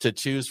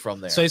choose from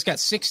there. So he's got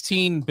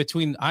 16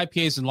 between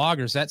IPAs and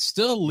lagers. That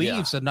still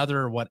leaves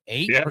another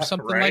 8 or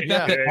something like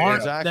that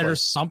aren't that are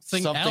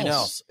something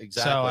else.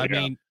 Exactly.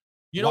 So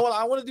you know what?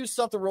 I want to do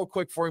something real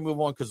quick before we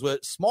move on, because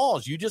with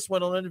Smalls, you just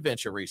went on an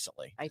adventure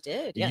recently. I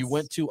did. You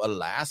went to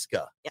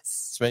Alaska.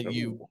 Yes.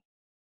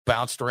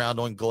 bounced around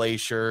on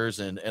glaciers,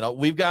 and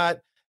we've got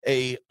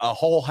a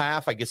whole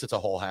half. I guess it's a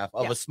whole half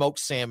of a smoked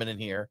salmon in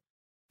here.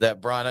 That,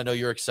 Brian, I know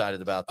you're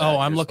excited about that. Oh,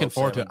 I'm looking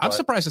forward to it. I'm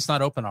surprised it's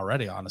not open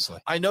already, honestly.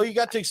 I know you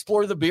got to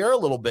explore the beer a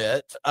little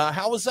bit.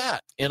 How was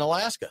that in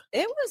Alaska?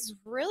 It was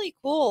really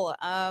cool.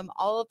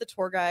 All of the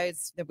tour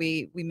guides that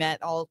we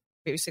met all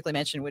basically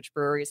mentioned which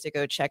breweries to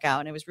go check out.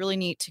 And it was really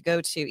neat to go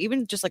to,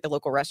 even just like the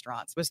local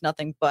restaurants, was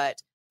nothing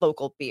but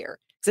local beer.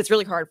 Because it's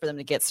really hard for them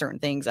to get certain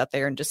things out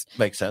there and just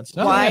makes sense.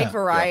 Wide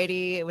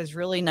variety. It was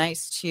really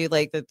nice to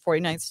like the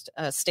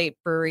 49th State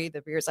Brewery,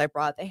 the beers I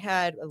brought, they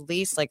had at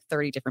least like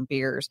 30 different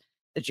beers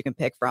that you can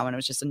pick from. And it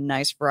was just a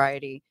nice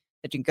variety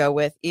that you can go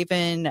with.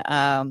 Even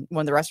one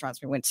of the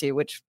restaurants we went to,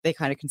 which they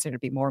kind of consider to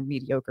be more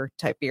mediocre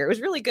type beer. It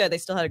was really good. They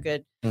still had a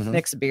good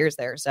mix of beers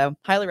there. So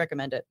highly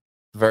recommend it.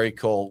 Very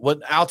cool.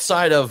 What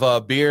outside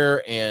of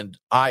beer and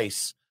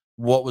ice,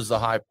 what was the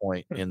high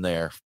point in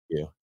there for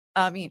you?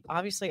 I mean,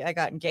 obviously I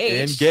got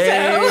engaged. So.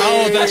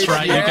 Oh, that's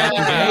right. You got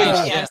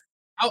engaged. Yes.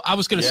 I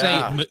was going to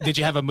say, did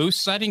you have a moose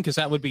sighting? Because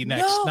that would be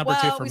next. No, number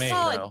two for we me. We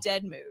saw a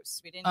dead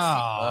moose. We didn't see.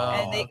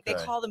 And they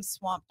call them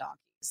swamp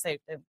donkeys.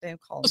 They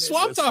call them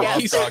swamp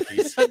donkeys.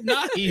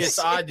 Nice.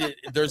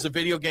 There's a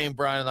video game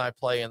Brian and I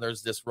play, and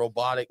there's this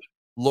robotic,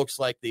 looks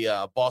like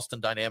the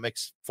Boston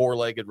Dynamics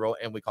four-legged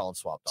and we call them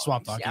swamp donkeys.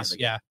 Swamp donkeys.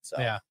 Yeah.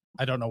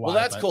 I don't know why. Well,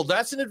 that's cool.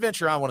 That's an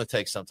adventure I want to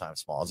take sometime,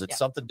 Smalls. It's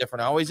something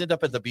different. I always end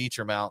up at the beach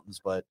or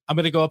mountains, but I'm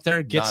going to go up there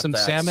and get some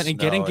salmon and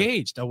get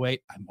engaged. Oh,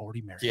 wait, I'm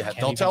already married. Yeah,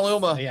 don't tell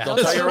Uma. Yeah. Don't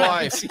tell your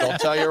wife. Don't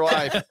tell your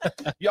wife.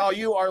 Y'all,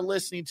 you are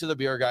listening to the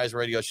Beer Guys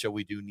Radio Show.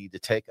 We do need to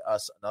take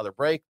us another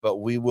break, but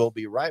we will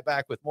be right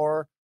back with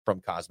more from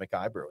Cosmic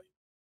Eye Brewing.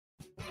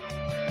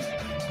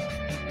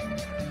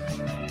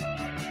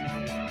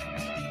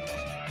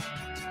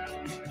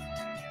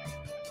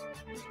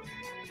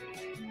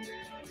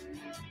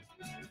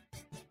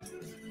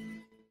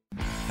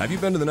 Have you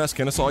been to the Nest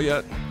Kennesaw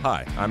yet?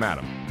 Hi, I'm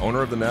Adam,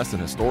 owner of the Nest in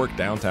historic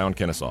downtown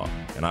Kennesaw,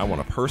 and I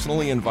want to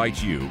personally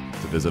invite you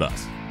to visit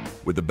us.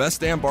 With the best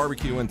damn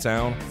barbecue in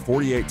town,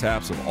 48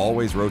 taps of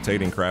always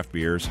rotating craft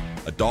beers,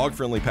 a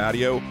dog-friendly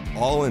patio,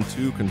 all in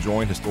 2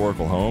 conjoined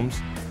historical homes,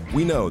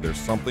 we know there's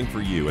something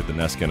for you at the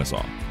Nest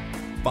Kennesaw.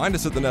 Find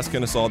us at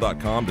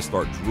thenestkennesaw.com to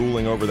start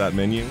drooling over that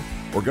menu,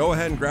 or go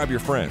ahead and grab your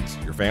friends,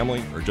 your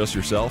family, or just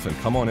yourself and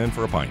come on in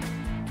for a pint.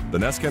 The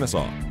Nest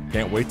Kennesaw.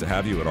 Can't wait to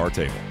have you at our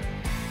table.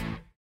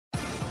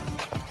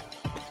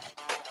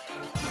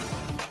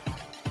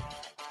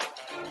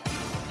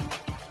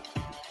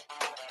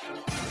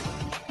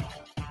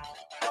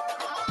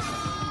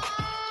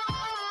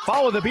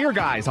 Follow the Beer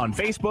Guys on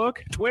Facebook,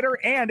 Twitter,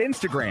 and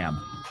Instagram.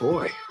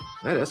 Boy,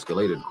 that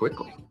escalated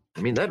quickly.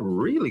 I mean, that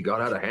really got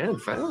out of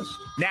hand fast.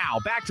 Now,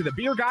 back to the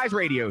Beer Guys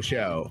Radio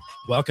Show.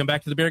 Welcome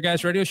back to the Beer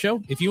Guys Radio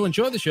Show. If you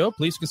enjoy the show,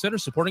 please consider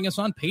supporting us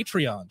on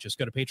Patreon. Just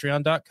go to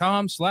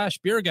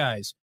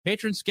patreon.com/beerguys.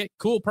 Patrons get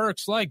cool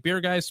perks like Beer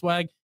Guys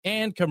swag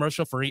and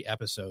commercial-free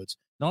episodes.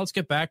 Now let's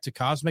get back to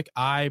Cosmic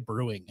Eye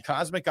Brewing.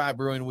 Cosmic Eye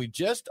Brewing, we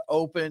just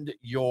opened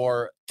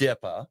your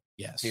DIPA.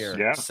 Yes.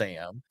 Here,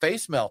 Sam.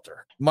 Face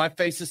melter. My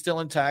face is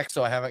still intact,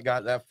 so I haven't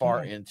got that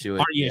far into it.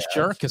 Are you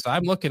sure? Because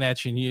I'm looking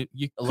at you, and you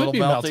a could little be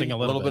melty, melting a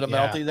little bit of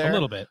melty there. A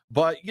little bit.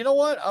 But you know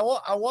what? I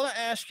want to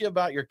ask you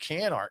about your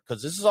can art,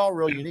 because this is all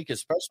real unique,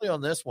 especially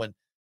on this one.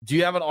 Do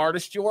you have an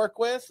artist you work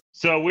with?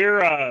 So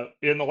we're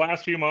in the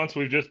last few months,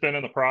 we've just been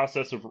in the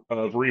process of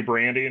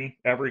rebranding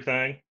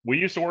everything. We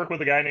used to work with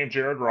a guy named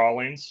Jared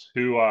Rawlings,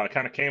 who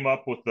kind of came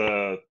up with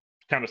the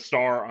kind of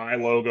star eye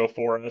logo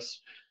for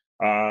us,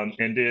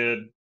 and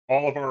did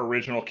all of our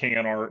original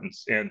can art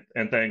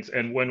and things.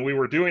 And when we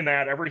were doing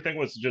that, everything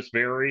was just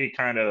very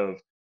kind of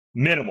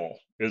minimal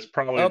is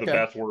probably the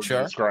best word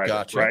to describe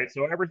it, right?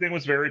 So everything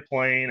was very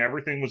plain.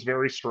 Everything was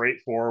very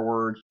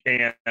straightforward.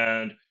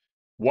 And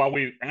while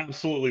we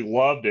absolutely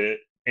loved it,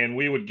 and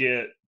we would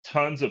get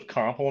tons of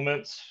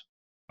compliments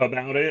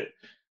about it,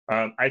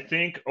 I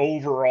think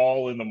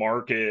overall in the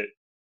market,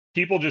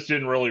 people just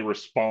didn't really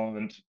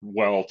respond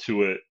well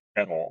to it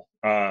at all.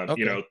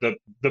 You know,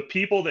 the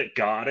people that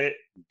got it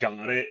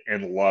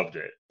and loved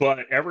it, but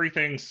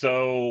everything's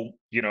so,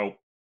 you know,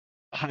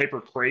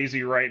 hyper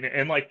crazy right now.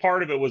 And like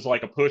part of it was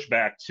like a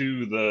pushback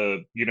to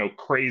the, you know,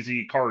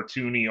 crazy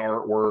cartoony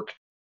artwork.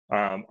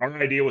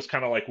 Our idea was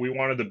kind of like we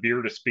wanted the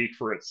beer to speak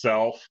for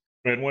itself.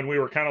 And when we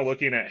were kind of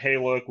looking at, hey,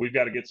 look, we've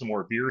got to get some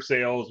more beer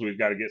sales, we've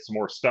got to get some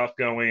more stuff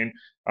going.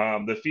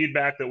 The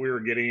feedback that we were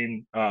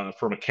getting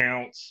from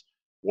accounts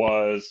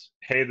was,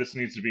 hey, this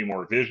needs to be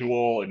more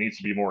visual. It needs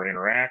to be more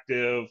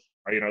interactive.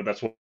 You know,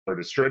 that's what our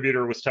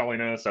distributor was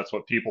telling us. That's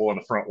what people on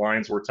the front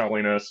lines were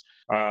telling us.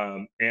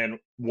 And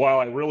while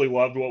I really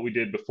loved what we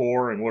did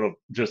before and would have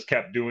just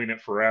kept doing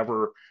it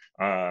forever,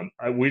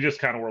 we just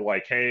kind of were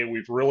like, hey,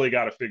 we've really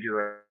got to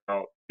figure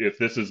out if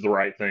this is the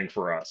right thing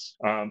for us.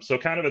 So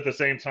kind of at the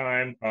same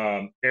time,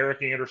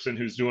 Eric Anderson,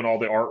 who's doing all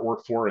the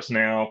artwork for us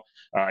now,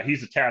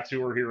 he's a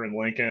tattooer here in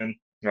Lincoln.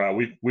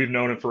 We've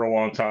known him for a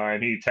long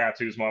time. He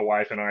tattoos my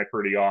wife and I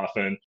pretty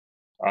often.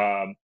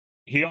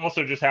 He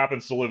also just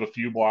happens to live a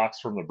few blocks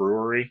from the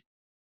brewery.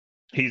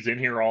 He's in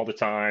here all the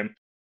time.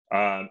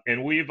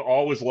 And we've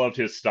always loved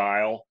his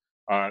style.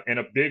 And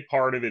a big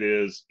part of it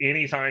is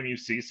anytime you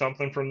see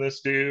something from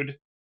this dude,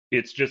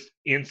 it's just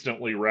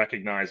instantly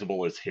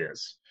recognizable as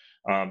his.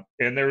 And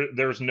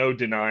there's no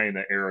denying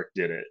that Eric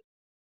did it.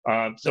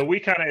 So we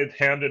kind of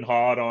hemmed and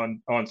hawed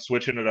on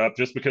switching it up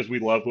just because we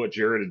loved what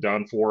Jared had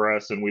done for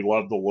us and we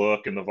loved the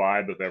look and the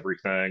vibe of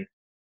everything.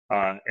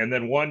 And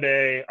then one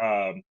day,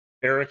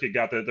 Eric had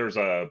got there's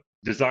a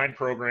design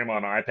program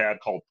on iPad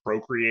called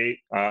Procreate.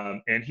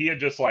 And he had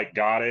just like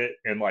got it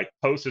and like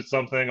posted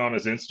something on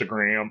his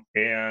Instagram.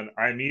 And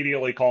I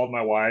immediately called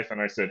my wife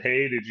and I said,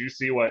 "Hey, did you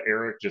see what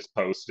Eric just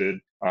posted?"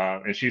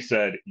 And she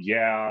said,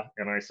 "Yeah."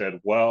 And I said,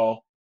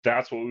 "Well,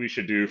 that's what we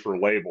should do for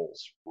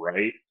labels,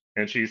 right?"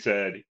 And she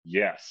said,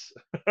 "Yes."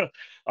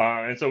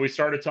 And so we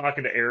started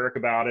talking to Eric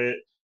about it.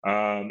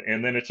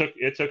 And then it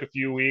took a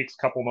few weeks,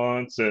 couple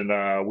months,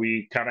 and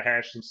we kind of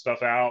hashed some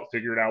stuff out,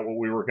 figured out what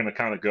we were going to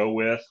kind of go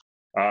with.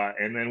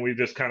 And then we've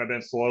just kind of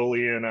been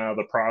slowly in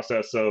the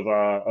process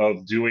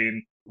of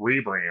doing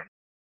rebrand.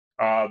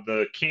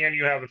 The can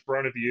you have in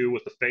front of you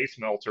with the face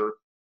melter,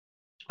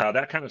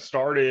 that kind of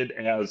started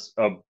as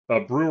a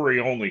brewery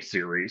only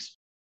series.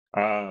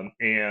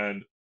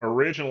 And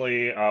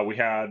originally we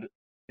had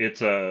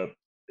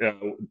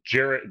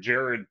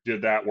Jared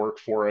did that work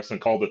for us and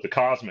called it the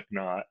Cosmic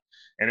Knot.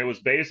 And it was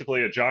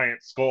basically a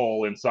giant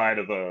skull inside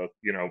of a,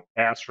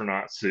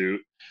 astronaut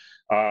suit.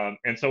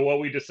 And so what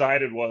we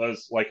decided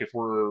was, like, if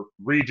we're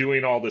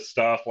redoing all this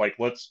stuff, like,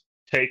 let's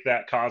take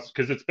that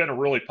because it's been a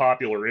really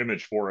popular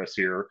image for us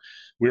here.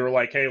 We were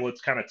like, hey,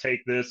 let's kind of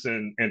take this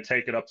and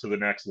take it up to the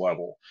next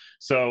level.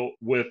 So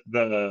with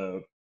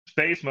the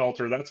face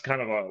melter, that's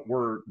kind of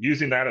we're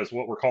using that as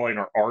what we're calling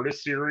our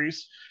artist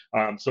series.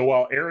 So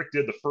while Eric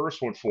did the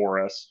first one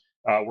for us,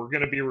 we're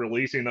going to be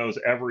releasing those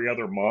every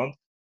other month.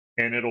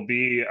 And it'll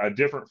be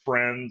different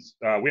friends.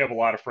 We have a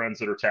lot of friends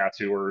that are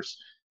tattooers.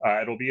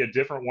 It'll be a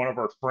different one of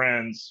our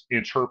friends'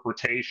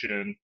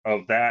 interpretation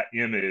of that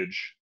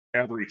image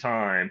every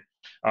time.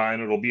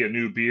 And it'll be a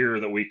new beer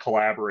that we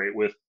collaborate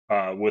with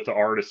the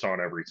artist on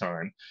every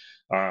time.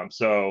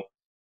 So,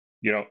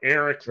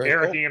 Eric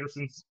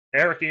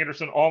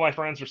Anderson, all my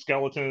friends are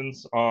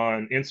skeletons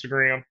on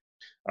Instagram.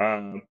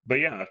 But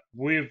yeah,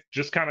 we've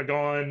just kind of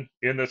gone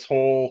in this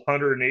whole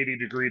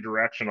 180-degree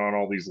direction on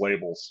all these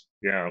labels.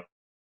 Yeah.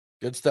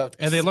 Good stuff.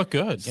 And they look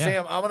good. Yeah.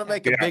 Sam, I'm going to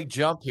make a big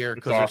jump here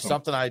because there's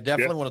something I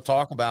definitely want to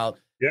talk about.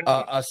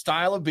 Yeah. A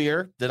style of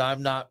beer that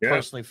I'm not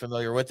personally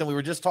familiar with. And we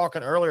were just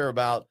talking earlier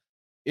about,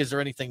 is there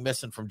anything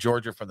missing from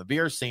Georgia from the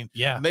beer scene?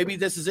 Yeah. Maybe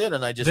this is it,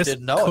 and I just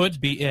didn't know it. Could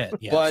be it,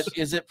 yes. But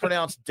is it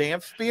pronounced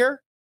Dampf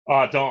beer?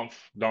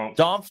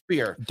 Dampf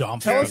beer.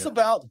 Tell us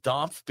about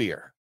Dampf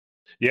beer.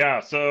 Yeah,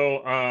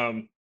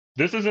 so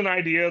this is an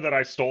idea that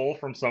I stole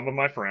from some of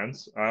my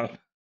friends.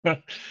 A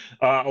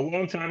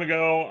long time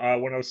ago,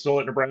 when I was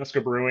still at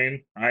Nebraska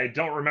Brewing, I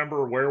don't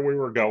remember where we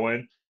were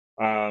going,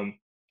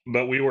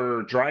 but we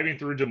were driving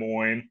through Des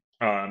Moines.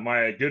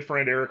 My good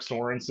friend Eric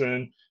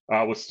Sorensen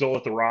was still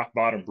at the Rock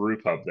Bottom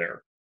Brew Pub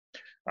there.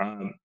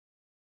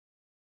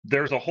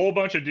 There's a whole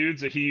bunch of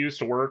dudes that he used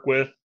to work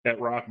with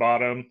at Rock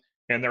Bottom,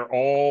 and they're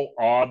a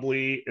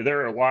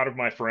lot of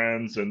my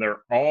friends, and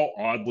they're all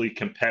oddly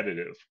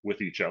competitive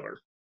with each other.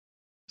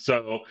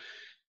 So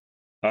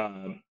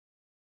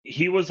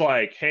he was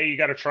like, hey, you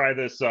got to try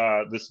this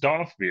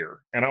Dampf beer.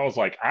 And I was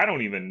like, I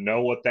don't even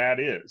know what that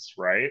is,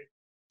 right?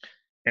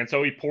 And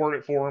so he poured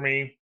it for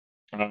me.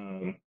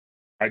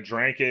 I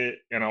drank it,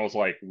 and I was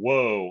like,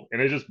 whoa.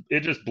 And it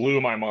just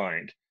blew my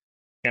mind.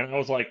 And I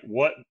was like,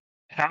 what?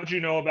 How'd you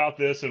know about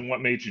this, and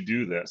what made you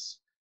do this?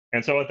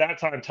 And so at that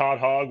time, Todd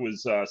Hogg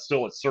was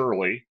still at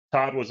Surly.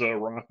 Todd was a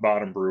Rock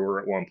Bottom brewer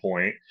at one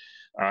point.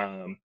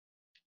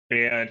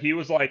 And he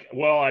was like,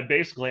 well, I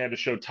basically had to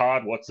show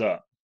Todd what's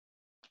up.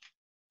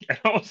 And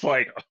I was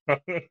like,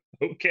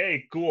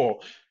 okay,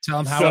 cool. Tell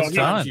him how it's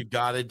done. You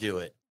got to do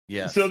it.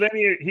 Yeah. So then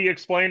he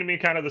explained to me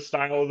kind of the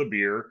style of the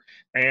beer.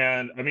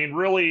 And I mean,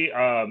 really,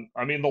 the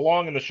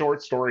long and the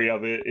short story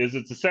of it is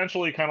it's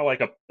essentially kind of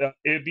like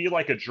it'd be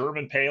like a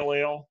German pale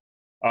ale,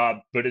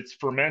 but it's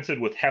fermented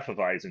with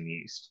Hefeweizen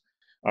yeast.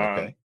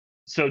 Okay.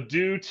 So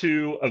due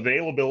to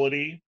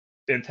availability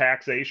and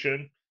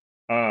taxation,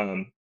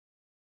 when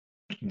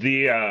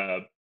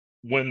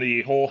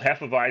the whole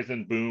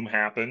Hefeweizen boom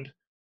happened,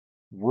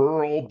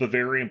 rural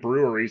Bavarian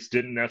breweries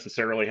didn't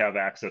necessarily have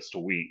access to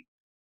wheat.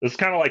 This is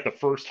kind of like the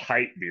first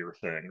hype beer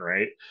thing,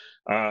 right?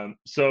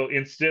 So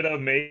instead of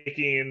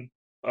making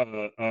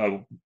a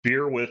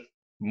beer with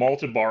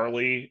malted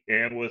barley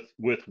and with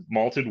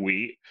malted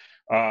wheat,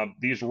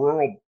 these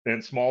rural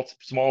and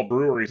small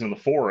breweries in the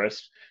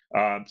forest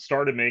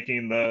started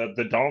making the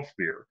Dampf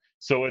beer.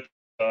 So it's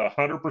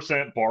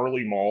 100%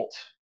 barley malt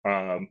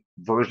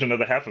version of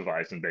the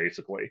Hefeweizen,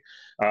 basically.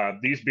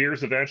 These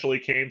beers eventually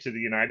came to the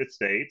United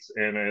States,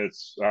 and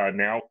it's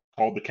now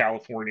called the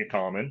California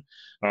Common.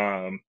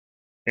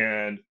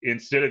 And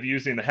instead of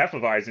using the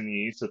Hefeweizen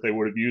yeast that they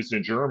would have used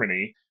in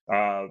Germany,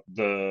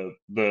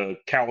 the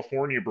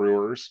California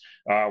brewers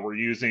were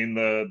using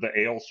the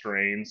ale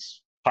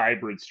strains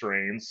hybrid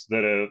strains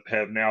that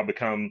have now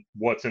become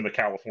what's in the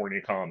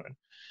California Common.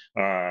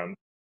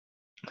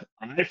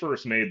 I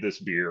first made this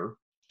beer.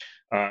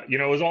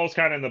 It was always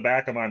kind of in the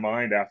back of my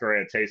mind after I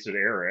had tasted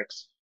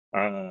Eric's.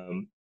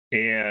 And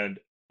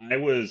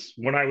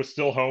when I was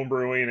still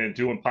homebrewing and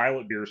doing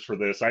pilot beers for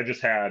this, I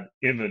just had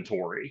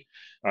inventory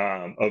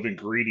of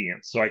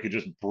ingredients so I could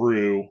just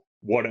brew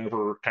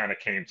whatever kind of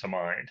came to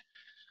mind.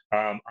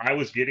 I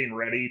was getting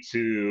ready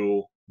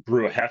to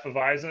brew a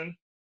Hefeweizen,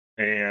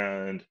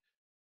 and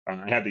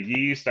I had the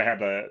yeast, I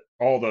had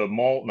all the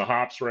malt and the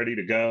hops ready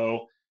to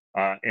go.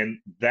 And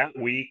that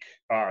week,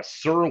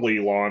 Surly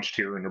launched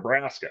here in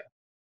Nebraska.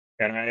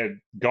 And I had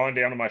gone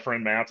down to my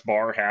friend Matt's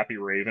bar, Happy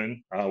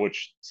Raven,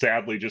 which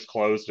sadly just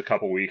closed a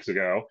couple weeks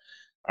ago.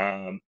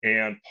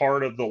 And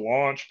part of the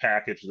launch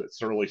package that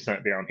Surly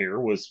sent down here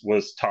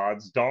was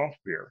Todd's Dampf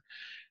beer.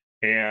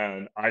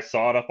 And I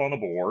saw it up on the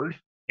board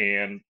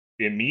and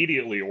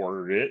immediately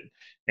ordered it.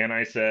 And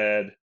I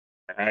said,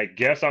 I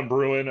guess I'm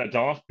brewing a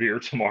Dampf beer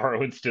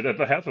tomorrow instead of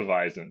a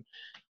Hefeweizen.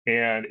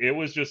 And it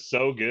was just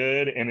so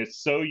good, and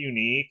it's so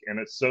unique, and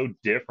it's so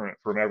different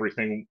from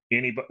everything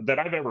that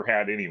I've ever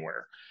had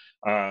anywhere,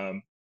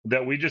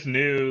 that we just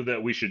knew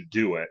that we should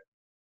do it.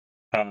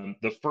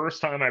 The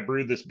first time I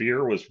brewed this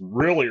beer was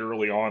really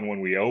early on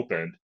when we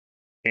opened,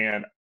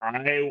 and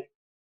I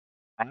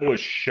was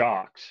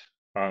shocked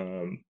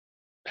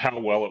how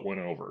well it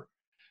went over.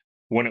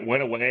 When it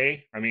went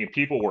away, I mean,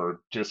 people were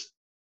just,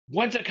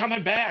 when's it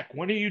coming back?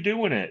 When are you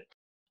doing it?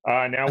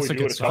 Now That's we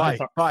do it a couple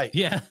times. Right.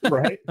 Yeah.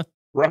 Right.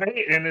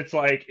 And it's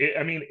like,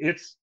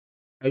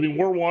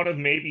 we're one of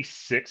maybe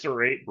 6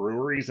 or 8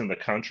 breweries in the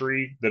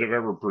country that have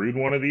ever brewed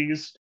one of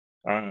these.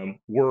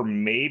 We're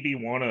maybe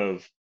one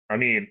of,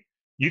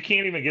 you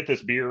can't even get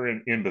this beer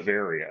in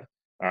Bavaria.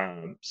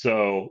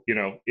 So,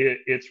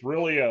 it's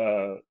really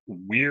a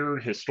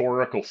weird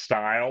historical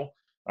style.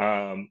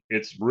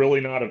 It's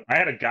really not I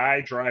had a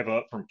guy drive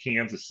up from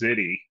Kansas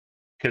City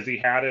because he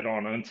had it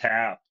on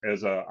Untappd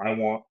as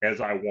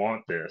I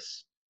want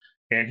this.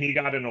 And he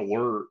got an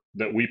alert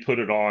that we put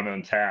it on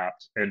Untappd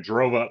and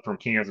drove up from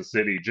Kansas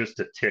City just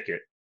to tick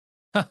it.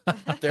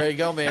 There you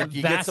go, man.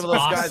 You get some of those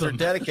guys are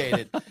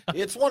dedicated.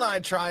 It's one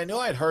I'd try. I knew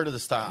I'd heard of the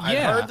style. I'd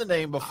heard the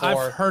name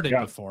before. I've heard it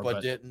before,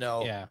 but didn't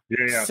know. Yeah.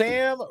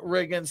 Sam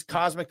Riggins,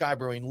 Cosmic Eye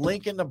Brewing,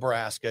 Lincoln,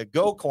 Nebraska.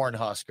 Go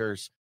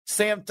Cornhuskers.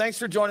 Sam, thanks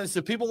for joining us.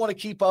 If people want to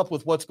keep up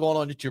with what's going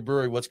on at your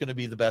brewery, what's going to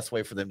be the best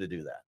way for them to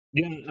do that?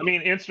 Yeah,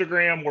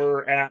 Instagram,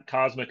 we're at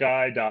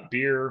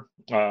cosmiceye.beer.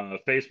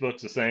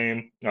 Facebook's the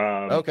same.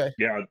 Okay.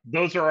 Yeah,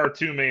 those are our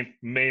 2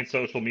 main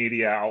social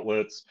media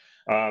outlets.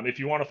 If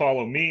you want to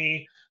follow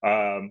me,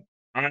 I'm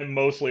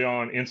mostly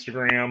on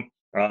Instagram,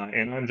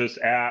 and I'm just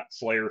at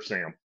Slayer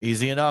Sam.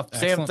 Easy enough.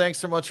 Excellent. Sam, thanks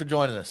so much for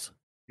joining us.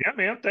 Yeah,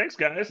 man. Thanks,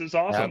 guys. It's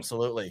awesome.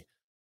 Absolutely.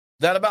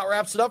 That about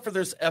wraps it up for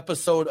this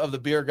episode of the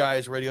Beer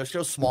Guys Radio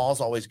Show.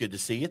 Smalls, always good to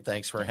see you.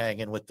 Thanks for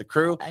hanging with the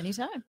crew.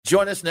 Anytime.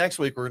 Join us next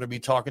week. We're going to be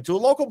talking to a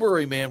local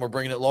brewery, man. We're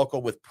bringing it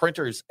local with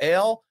Printers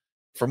Ale.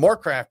 For more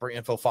craft beer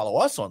info, follow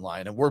us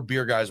online. And we're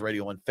Beer Guys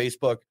Radio on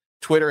Facebook,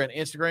 Twitter, and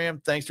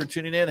Instagram. Thanks for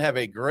tuning in. Have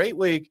a great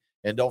week.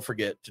 And don't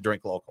forget to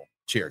drink local.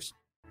 Cheers.